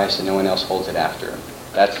until Christ, and no one else holds it after.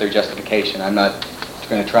 That's their justification. I'm not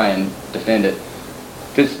going to try and defend it.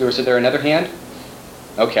 Was there another hand?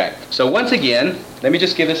 Okay. So once again, let me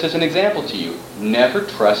just give this as an example to you. Never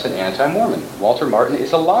trust an anti-Mormon. Walter Martin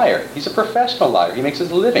is a liar. He's a professional liar. He makes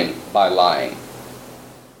his living by lying.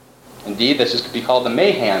 Indeed, this could be called the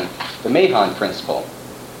Mahan principle.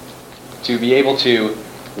 To be able to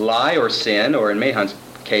lie or sin, or in Mahan's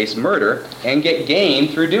case, murder, and get gain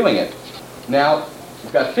through doing it. Now,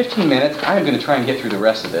 we've got 15 minutes. I'm going to try and get through the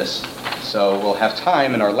rest of this. So we'll have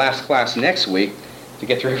time in our last class next week to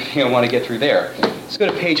get through everything I want to get through there. Let's go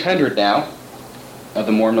to page 100 now of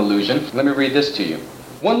the Mormon Illusion. Let me read this to you.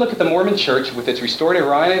 One look at the Mormon Church with its restored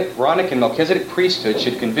Aaronic and Melchizedek priesthood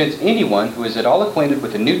should convince anyone who is at all acquainted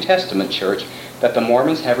with the New Testament Church that the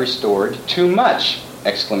Mormons have restored too much!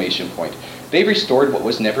 Exclamation point. They've restored what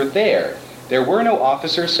was never there. There were no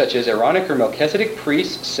officers such as Aaronic or Melchizedek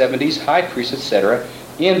priests, 70s, high priests, etc.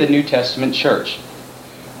 in the New Testament Church.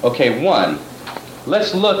 Okay,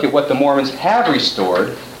 let's look at what the Mormons have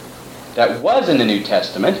restored that was in the New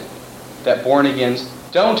Testament that born-agains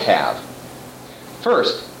don't have.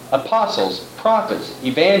 First, apostles, prophets,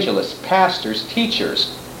 evangelists, pastors,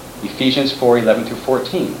 teachers. Ephesians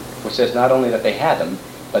 4:11-14, which says not only that they had them,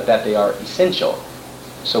 but that they are essential.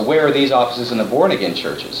 So where are these offices in the born-again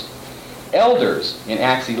churches? Elders in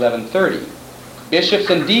Acts 11:30.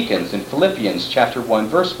 Bishops and deacons in Philippians chapter 1,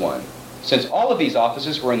 verse 1. Since all of these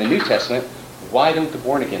offices were in the New Testament, why don't the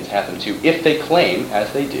born-agains have them too, if they claim,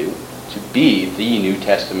 as they do, to be the New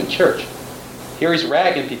Testament church? Here he's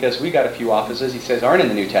ragging because we got a few offices, he says, aren't in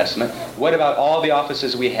the New Testament. What about all the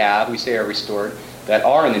offices we have, we say are restored, that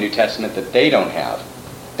are in the New Testament that they don't have?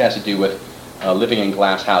 It has to do with living in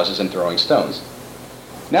glass houses and throwing stones.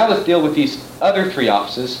 Now let's deal with these other three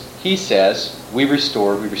offices. He says, we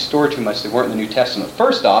restored too much, they weren't in the New Testament.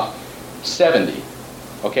 First off, 70.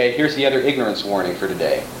 Okay, here's the other ignorance warning for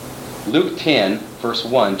today. Luke 10, verse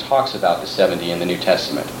 1 talks about the 70 in the New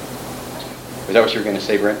Testament. Is that what you were going to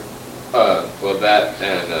say, Brent? Well, that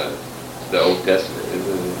and the Old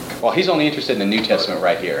Testament. Well, he's only interested in the New Testament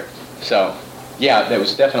right here. So, yeah, that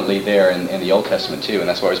was definitely there in the Old Testament too, and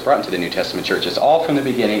that's why it was brought into the New Testament church. It's all from the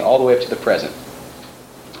beginning, all the way up to the present.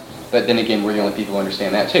 But then again, we're the only people who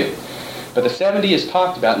understand that too. But the 70 is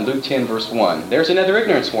talked about in Luke 10, verse 1. There's another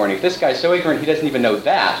ignorance warning. If this guy's so ignorant he doesn't even know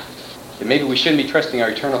that, then maybe we shouldn't be trusting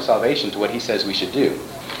our eternal salvation to what he says we should do.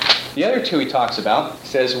 The other two he talks about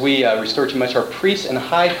says we restore too much our priests and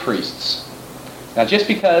high priests. Now just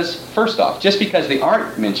because, first off, just because they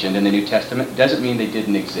aren't mentioned in the New Testament doesn't mean they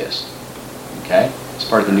didn't exist. Okay? It's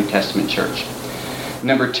part of the New Testament church.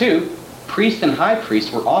 Number two, priest and high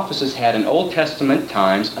priest were offices had in Old Testament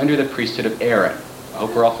times under the priesthood of Aaron. I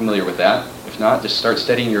hope we're all familiar with that. If not, just start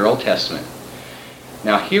studying your Old Testament.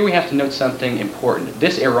 Now here we have to note something important.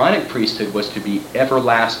 This Aaronic priesthood was to be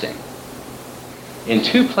everlasting. In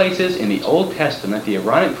two places in the Old Testament, the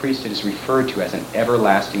Aaronic priesthood is referred to as an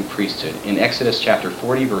everlasting priesthood. In Exodus chapter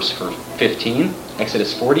 40, verse 15,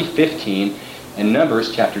 Exodus 40, 15, and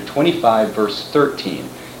Numbers chapter 25, verse 13.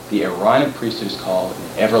 The Aaronic priesthood is called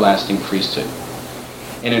an everlasting priesthood.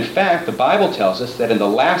 And in fact, the Bible tells us that in the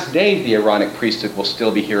last days the Aaronic priesthood will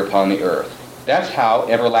still be here upon the earth. That's how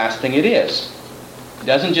everlasting it is. It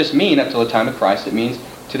doesn't just mean up till the time of Christ, it means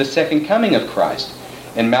to the second coming of Christ.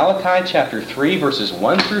 In Malachi chapter 3, verses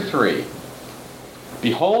 1 through 3,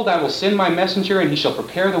 Behold, I will send my messenger, and he shall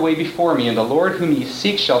prepare the way before me, and the Lord whom ye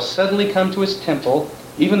seek shall suddenly come to his temple,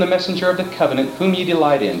 even the messenger of the covenant, whom ye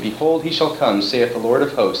delight in. Behold, he shall come, saith the Lord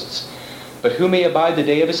of hosts. But who may abide the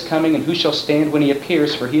day of his coming, and who shall stand when he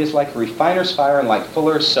appears? For he is like a refiner's fire and like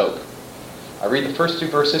fuller's soap. I read the first two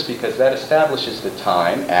verses because that establishes the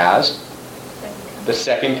time as the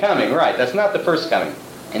second coming. Right, that's not the first coming.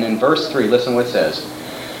 And in verse 3, listen what it says.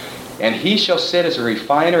 And he shall sit as a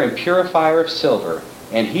refiner and purifier of silver,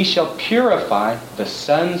 and he shall purify the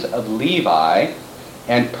sons of Levi,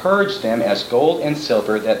 and purge them as gold and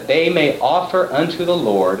silver, that they may offer unto the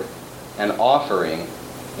Lord an offering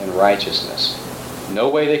in righteousness. No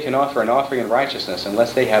way they can offer an offering in righteousness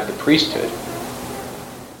unless they have the priesthood.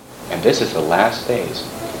 And this is the last days.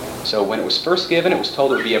 So when it was first given, it was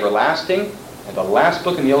told it would be everlasting. And the last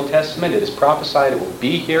book in the Old Testament, it is prophesied it will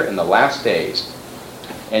be here in the last days.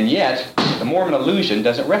 And yet, the Mormon illusion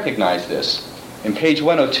doesn't recognize this. In page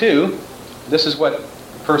 102, this is what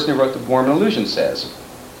the person who wrote the Mormon illusion says.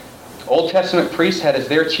 Old Testament priests had as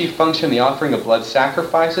their chief function the offering of blood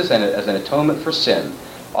sacrifices and as an atonement for sin.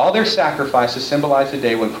 All their sacrifices symbolize the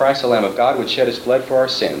day when Christ, the Lamb of God, would shed his blood for our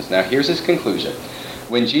sins. Now here's his conclusion.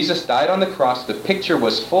 When Jesus died on the cross, the picture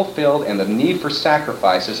was fulfilled and the need for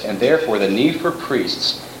sacrifices, and therefore the need for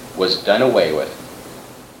priests, was done away with.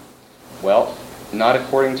 Well, not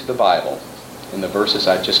according to the Bible, in the verses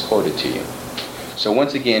I've just quoted to you. So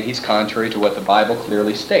once again, he's contrary to what the Bible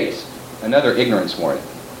clearly states. Another ignorance warning.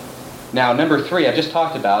 Now, number 3, I've just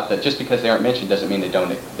talked about that just because they aren't mentioned doesn't mean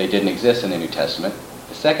they didn't exist in the New Testament.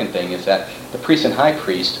 The second thing is that the priest and high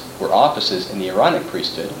priest were offices in the Aaronic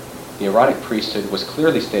priesthood. The Aaronic priesthood was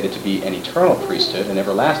clearly stated to be an eternal priesthood, an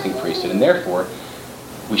everlasting priesthood, and therefore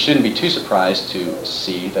we shouldn't be too surprised to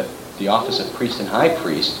see that the office of priest and high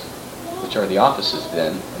priest, which are the offices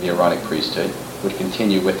then in the Aaronic priesthood, would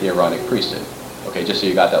continue with the Aaronic priesthood. Okay, just so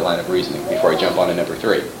you got that line of reasoning before I jump on to number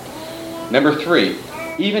 3. Number 3,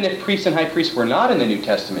 even if priests and high priests were not in the New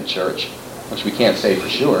Testament church, which we can't say for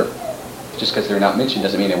sure, just because they're not mentioned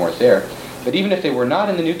doesn't mean they weren't there, but even if they were not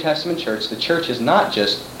in the New Testament church, the church is not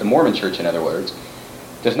just, the Mormon church in other words,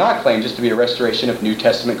 does not claim just to be a restoration of New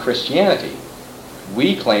Testament Christianity.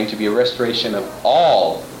 We claim to be a restoration of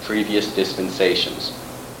all previous dispensations.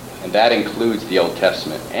 And that includes the Old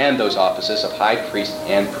Testament and those offices of high priest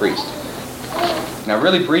and priest. Now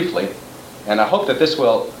really briefly, and I hope that this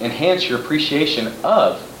will enhance your appreciation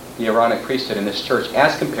of the Aaronic priesthood in this church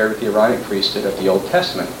as compared with the Aaronic priesthood of the Old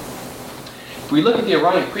Testament. If we look at the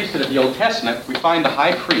Aaronic priesthood of the Old Testament, we find the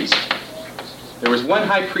high priest. There was one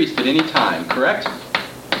high priest at any time, correct?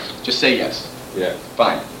 Just say yes. Yeah.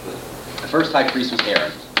 Fine. The first high priest was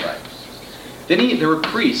Aaron. Right. Then there were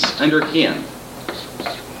priests under him.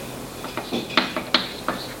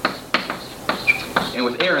 And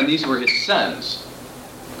with Aaron, these were his sons.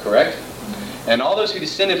 Correct? And all those who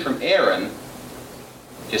descended from Aaron,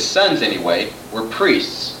 his sons anyway, were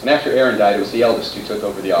priests. And after Aaron died, it was the eldest who took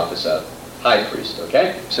over the office of high priest,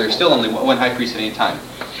 okay? So there's still only one high priest at any time.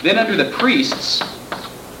 Then under the priests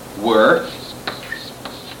were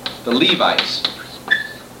the Levites.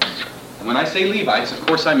 And when I say Levites, of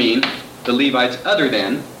course I mean the Levites other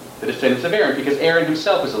than the descendants of Aaron, because Aaron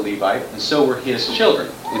himself was a Levite, and so were his children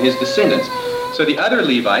and his descendants. So the other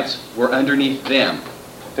Levites were underneath them.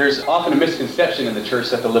 There's often a misconception in the church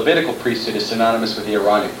that the Levitical priesthood is synonymous with the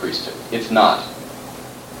Aaronic priesthood. It's not.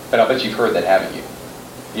 But I'll bet you've heard that, haven't you?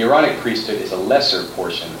 The Aaronic priesthood is a lesser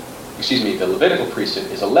portion. The Levitical priesthood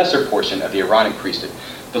is a lesser portion of the Aaronic priesthood.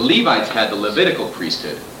 The Levites had the Levitical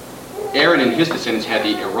priesthood. Aaron and his descendants had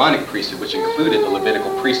the Aaronic priesthood, which included the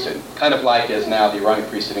Levitical priesthood. Kind of like as now the Aaronic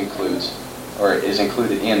priesthood includes, or is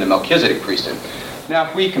included in the Melchizedek priesthood. Now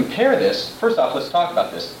if we compare this, first off, let's talk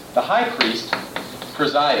about this. The high priest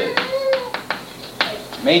presided,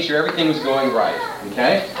 made sure everything was going right,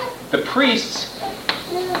 okay? The priests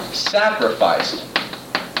sacrificed.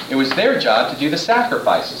 It was their job to do the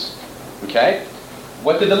sacrifices, okay?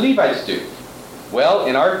 What did the Levites do? Well,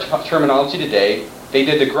 in our terminology today, they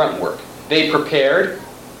did the grunt work. They prepared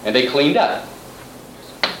and they cleaned up.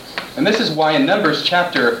 And this is why in Numbers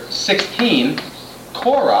chapter 16,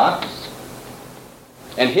 Korah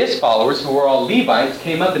and his followers, who were all Levites,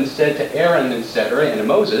 came up and said to Aaron, etc., and to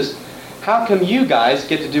Moses, how come you guys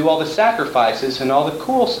get to do all the sacrifices and all the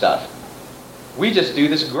cool stuff? We just do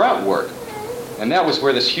this grunt work. And that was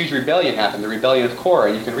where this huge rebellion happened, the rebellion of Korah,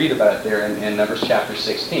 and you can read about it there in Numbers chapter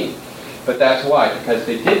 16. But that's why, because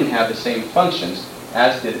they didn't have the same functions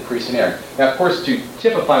as did the priests and Aaron. Now, of course, to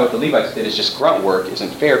typify what the Levites did as just grunt work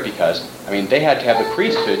isn't fair because, they had to have the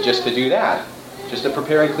priesthood just to do that, just to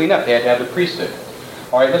prepare and clean up. They had to have the priesthood.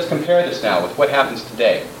 All right, let's compare this now with what happens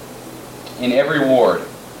today. In every ward,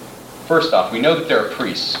 first off, we know that there are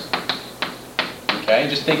priests. Okay,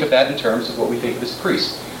 just think of that in terms of what we think of as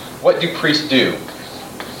priests. What do priests do?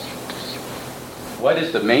 What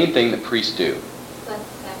is the main thing that priests do? Bless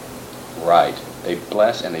the sacrament. Right. They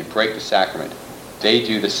bless and they break the sacrament. They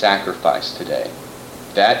do the sacrifice today.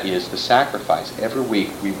 That is the sacrifice. Every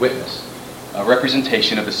week we witness a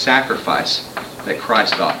representation of the sacrifice that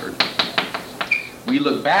Christ offered. We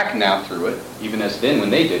look back now through it, even as then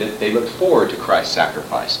when they did it, they looked forward to Christ's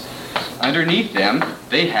sacrifice. Underneath them,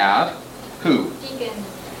 they have who?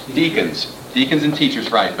 Deacons. Deacons and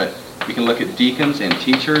teachers, right, but we can look at deacons and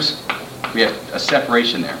teachers. We have a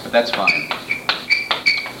separation there, but that's fine.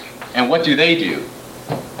 And what do they do?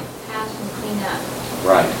 Pass and clean up.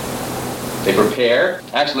 Right. They prepare.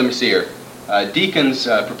 Actually, let me see here. Deacons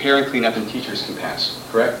prepare and clean up, and teachers can pass,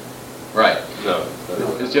 correct? Right. No.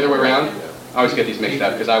 It's the other way around? I always get these mixed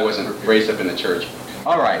up because I wasn't raised up in the church.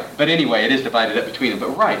 All right, but anyway, it is divided up between them.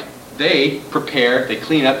 But right, they prepare, they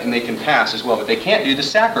clean up, and they can pass as well, but they can't do the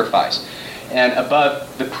sacrifice. And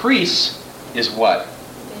above the priests is what?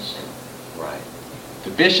 Bishop. Right. The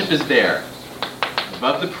bishop is there,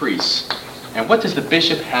 above the priests. And what does the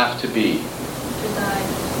bishop have to be? Preside.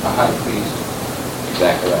 The high priest.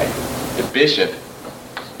 Exactly right. The bishop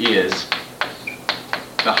is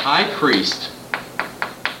the high priest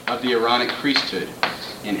of the Aaronic priesthood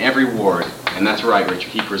in every ward. And that's right, Richard.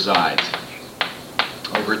 He presides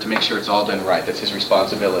over it to make sure it's all done right. That's his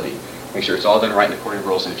responsibility. Make sure it's all done right in according to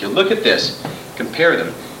rules. And if you look at this, compare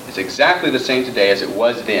them, it's exactly the same today as it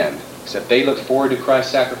was then. Except they look forward to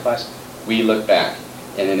Christ's sacrifice, we look back.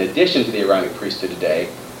 And in addition to the Aaronic priesthood today,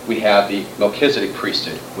 we have the Melchizedek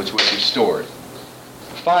priesthood, which was restored.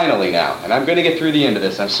 Finally now, and I'm going to get through the end of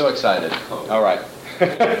this, I'm so excited. All right.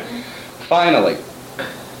 Finally,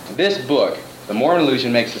 this book, The Mormon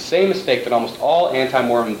Illusion, makes the same mistake that almost all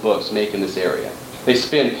anti-Mormon books make in this area. They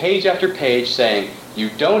spend page after page saying, you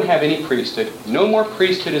don't have any priesthood, no more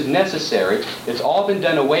priesthood is necessary, it's all been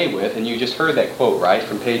done away with, and you just heard that quote, right,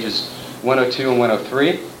 from pages 102 and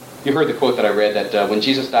 103? You heard the quote that I read, that when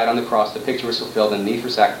Jesus died on the cross, the picture was fulfilled, and the need for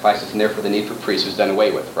sacrifices, and therefore the need for priests was done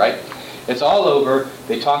away with, right? It's all over.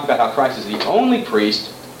 They talk about how Christ is the only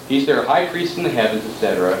priest, he's their high priest in the heavens,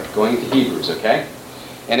 etc., going to Hebrews, okay?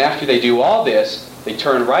 And after they do all this, they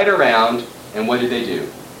turn right around, and what do?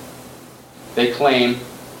 They claim,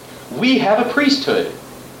 we have a priesthood.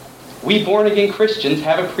 We born-again Christians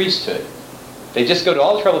have a priesthood. They just go to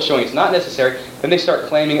all the trouble showing it's not necessary, then they start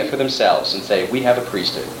claiming it for themselves and say, we have a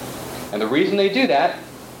priesthood. And the reason they do that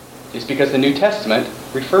is because the New Testament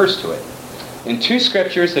refers to it. In two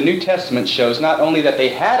scriptures, the New Testament shows not only that they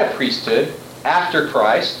had a priesthood after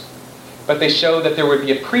Christ, but they show that there would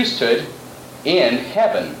be a priesthood in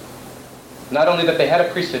heaven. Not only that they had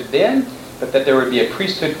a priesthood then, but that there would be a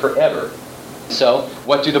priesthood forever. So,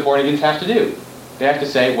 what do the born-agains have to do? They have to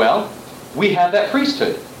say, well, we have that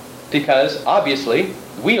priesthood, because obviously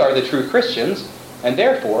we are the true Christians, and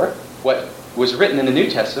therefore what was written in the New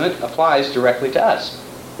Testament applies directly to us,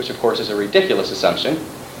 which of course is a ridiculous assumption.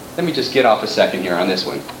 Let me just get off a second here on this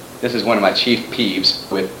one. This is one of my chief peeves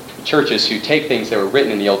with churches who take things that were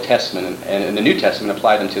written in the Old Testament and in the New Testament and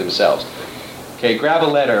apply them to themselves. Okay, grab a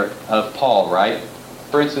letter of Paul, right?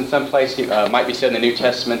 For instance, someplace might be said in the New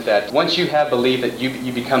Testament that once you have believed that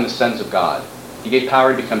you become the sons of God. He gave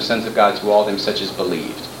power to become sons of God to all them such as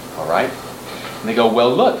believed. All right? And they go, well,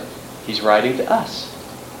 look, he's writing to us.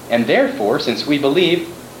 And therefore, since we believe,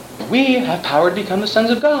 we have power to become the sons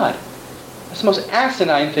of God. That's the most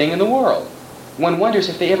asinine thing in the world. One wonders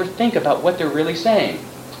if they ever think about what they're really saying.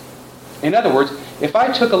 In other words, if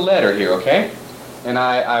I took a letter here, okay, and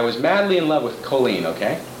I was madly in love with Colleen,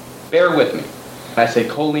 okay? Bear with me. I say,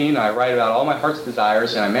 Colleen, I write about all my heart's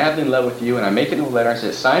desires, and I'm madly in love with you, and I make it into a letter. I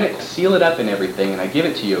say, sign it, seal it up and everything, and I give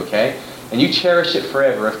it to you, okay? And you cherish it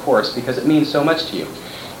forever, of course, because it means so much to you.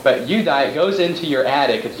 But you die, it goes into your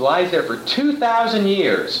attic, it lies there for 2,000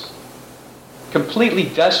 years, completely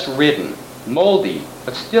dust-ridden, moldy,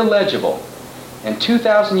 but still legible. And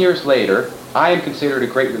 2,000 years later, I am considered a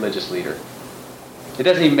great religious leader. It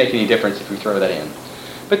doesn't even make any difference if we throw that in.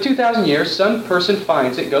 But 2,000 years, some person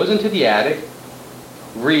finds it, goes into the attic,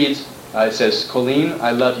 reads, it says, Colleen,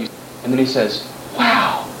 I love you. And then he says,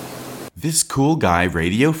 wow. This cool guy,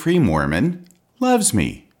 Radio Free Mormon, loves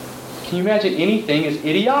me. Can you imagine anything as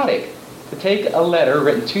idiotic to take a letter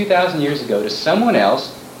written 2,000 years ago to someone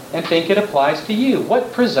else and think it applies to you?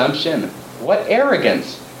 What presumption, what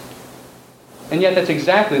arrogance. And yet that's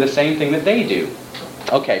exactly the same thing that they do.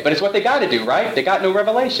 Okay, but it's what they got to do, right? They got no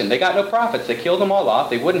revelation. They got no prophets. They killed them all off.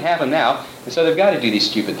 They wouldn't have them now, and so they've got to do these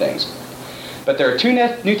stupid things. But there are two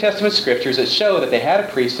New Testament scriptures that show that they had a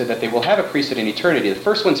priesthood, that they will have a priesthood in eternity. The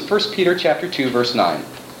first one's 1 Peter chapter 2, verse 9.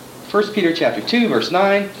 1 Peter chapter 2, verse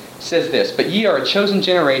 9 says this, but ye are a chosen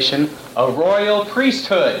generation, a royal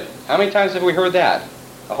priesthood. How many times have we heard that?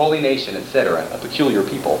 A holy nation, etc., a peculiar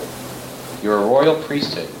people. You're a royal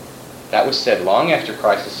priesthood. That was said long after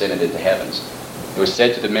Christ ascended into heavens. It was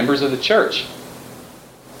said to the members of the church.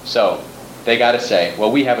 So, they got to say,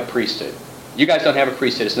 well, we have a priesthood. You guys don't have a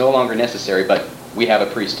priesthood. It's no longer necessary, but we have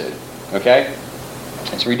a priesthood. Okay?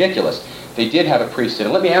 It's ridiculous. They did have a priesthood.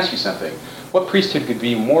 And let me ask you something. What priesthood could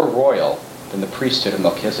be more royal than the priesthood of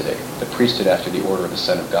Melchizedek, the priesthood after the order of the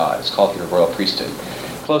Son of God? It's called the royal priesthood.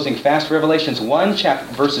 Closing fast, Revelations 1,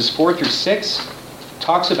 verses 4 through 6,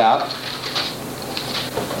 talks about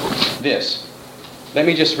this. Let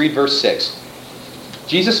me just read verse 6.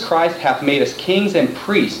 Jesus Christ hath made us kings and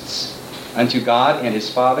priests unto God and his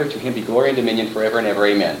Father. To him be glory and dominion forever and ever.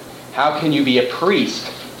 Amen. How can you be a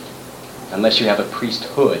priest unless you have a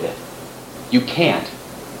priesthood? You can't.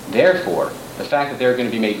 Therefore, the fact that they're going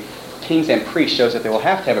to be made kings and priests shows that they will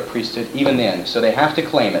have to have a priesthood even then. So they have to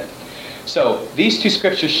claim it. So these two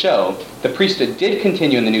scriptures show the priesthood did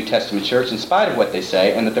continue in the New Testament church in spite of what they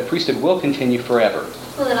say, and that the priesthood will continue forever.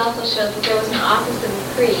 Well, it also shows that there was an office of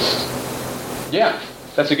a priest. Yeah,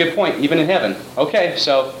 that's a good point, even in heaven. Okay,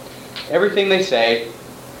 so everything they say,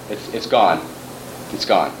 it's gone. It's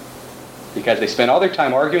gone. Because they spend all their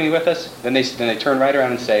time arguing with us, then they turn right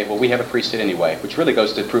around and say, well, we have a priesthood anyway, which really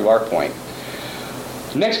goes to prove our point.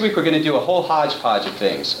 Next week we're going to do a whole hodgepodge of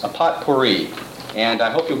things, a potpourri. And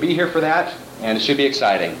I hope you'll be here for that, and it should be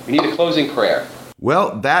exciting. We need a closing prayer.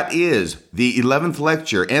 Well, that is the 11th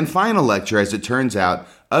lecture and final lecture, as it turns out,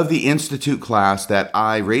 of the Institute class that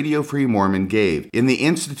I, Radio Free Mormon, gave in the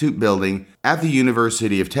Institute building at the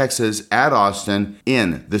University of Texas at Austin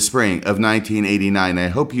in the spring of 1989. I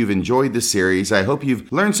hope you've enjoyed the series. I hope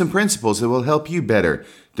you've learned some principles that will help you better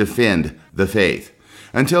defend the faith.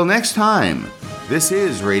 Until next time, this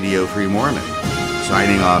is Radio Free Mormon,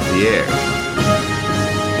 signing off the air.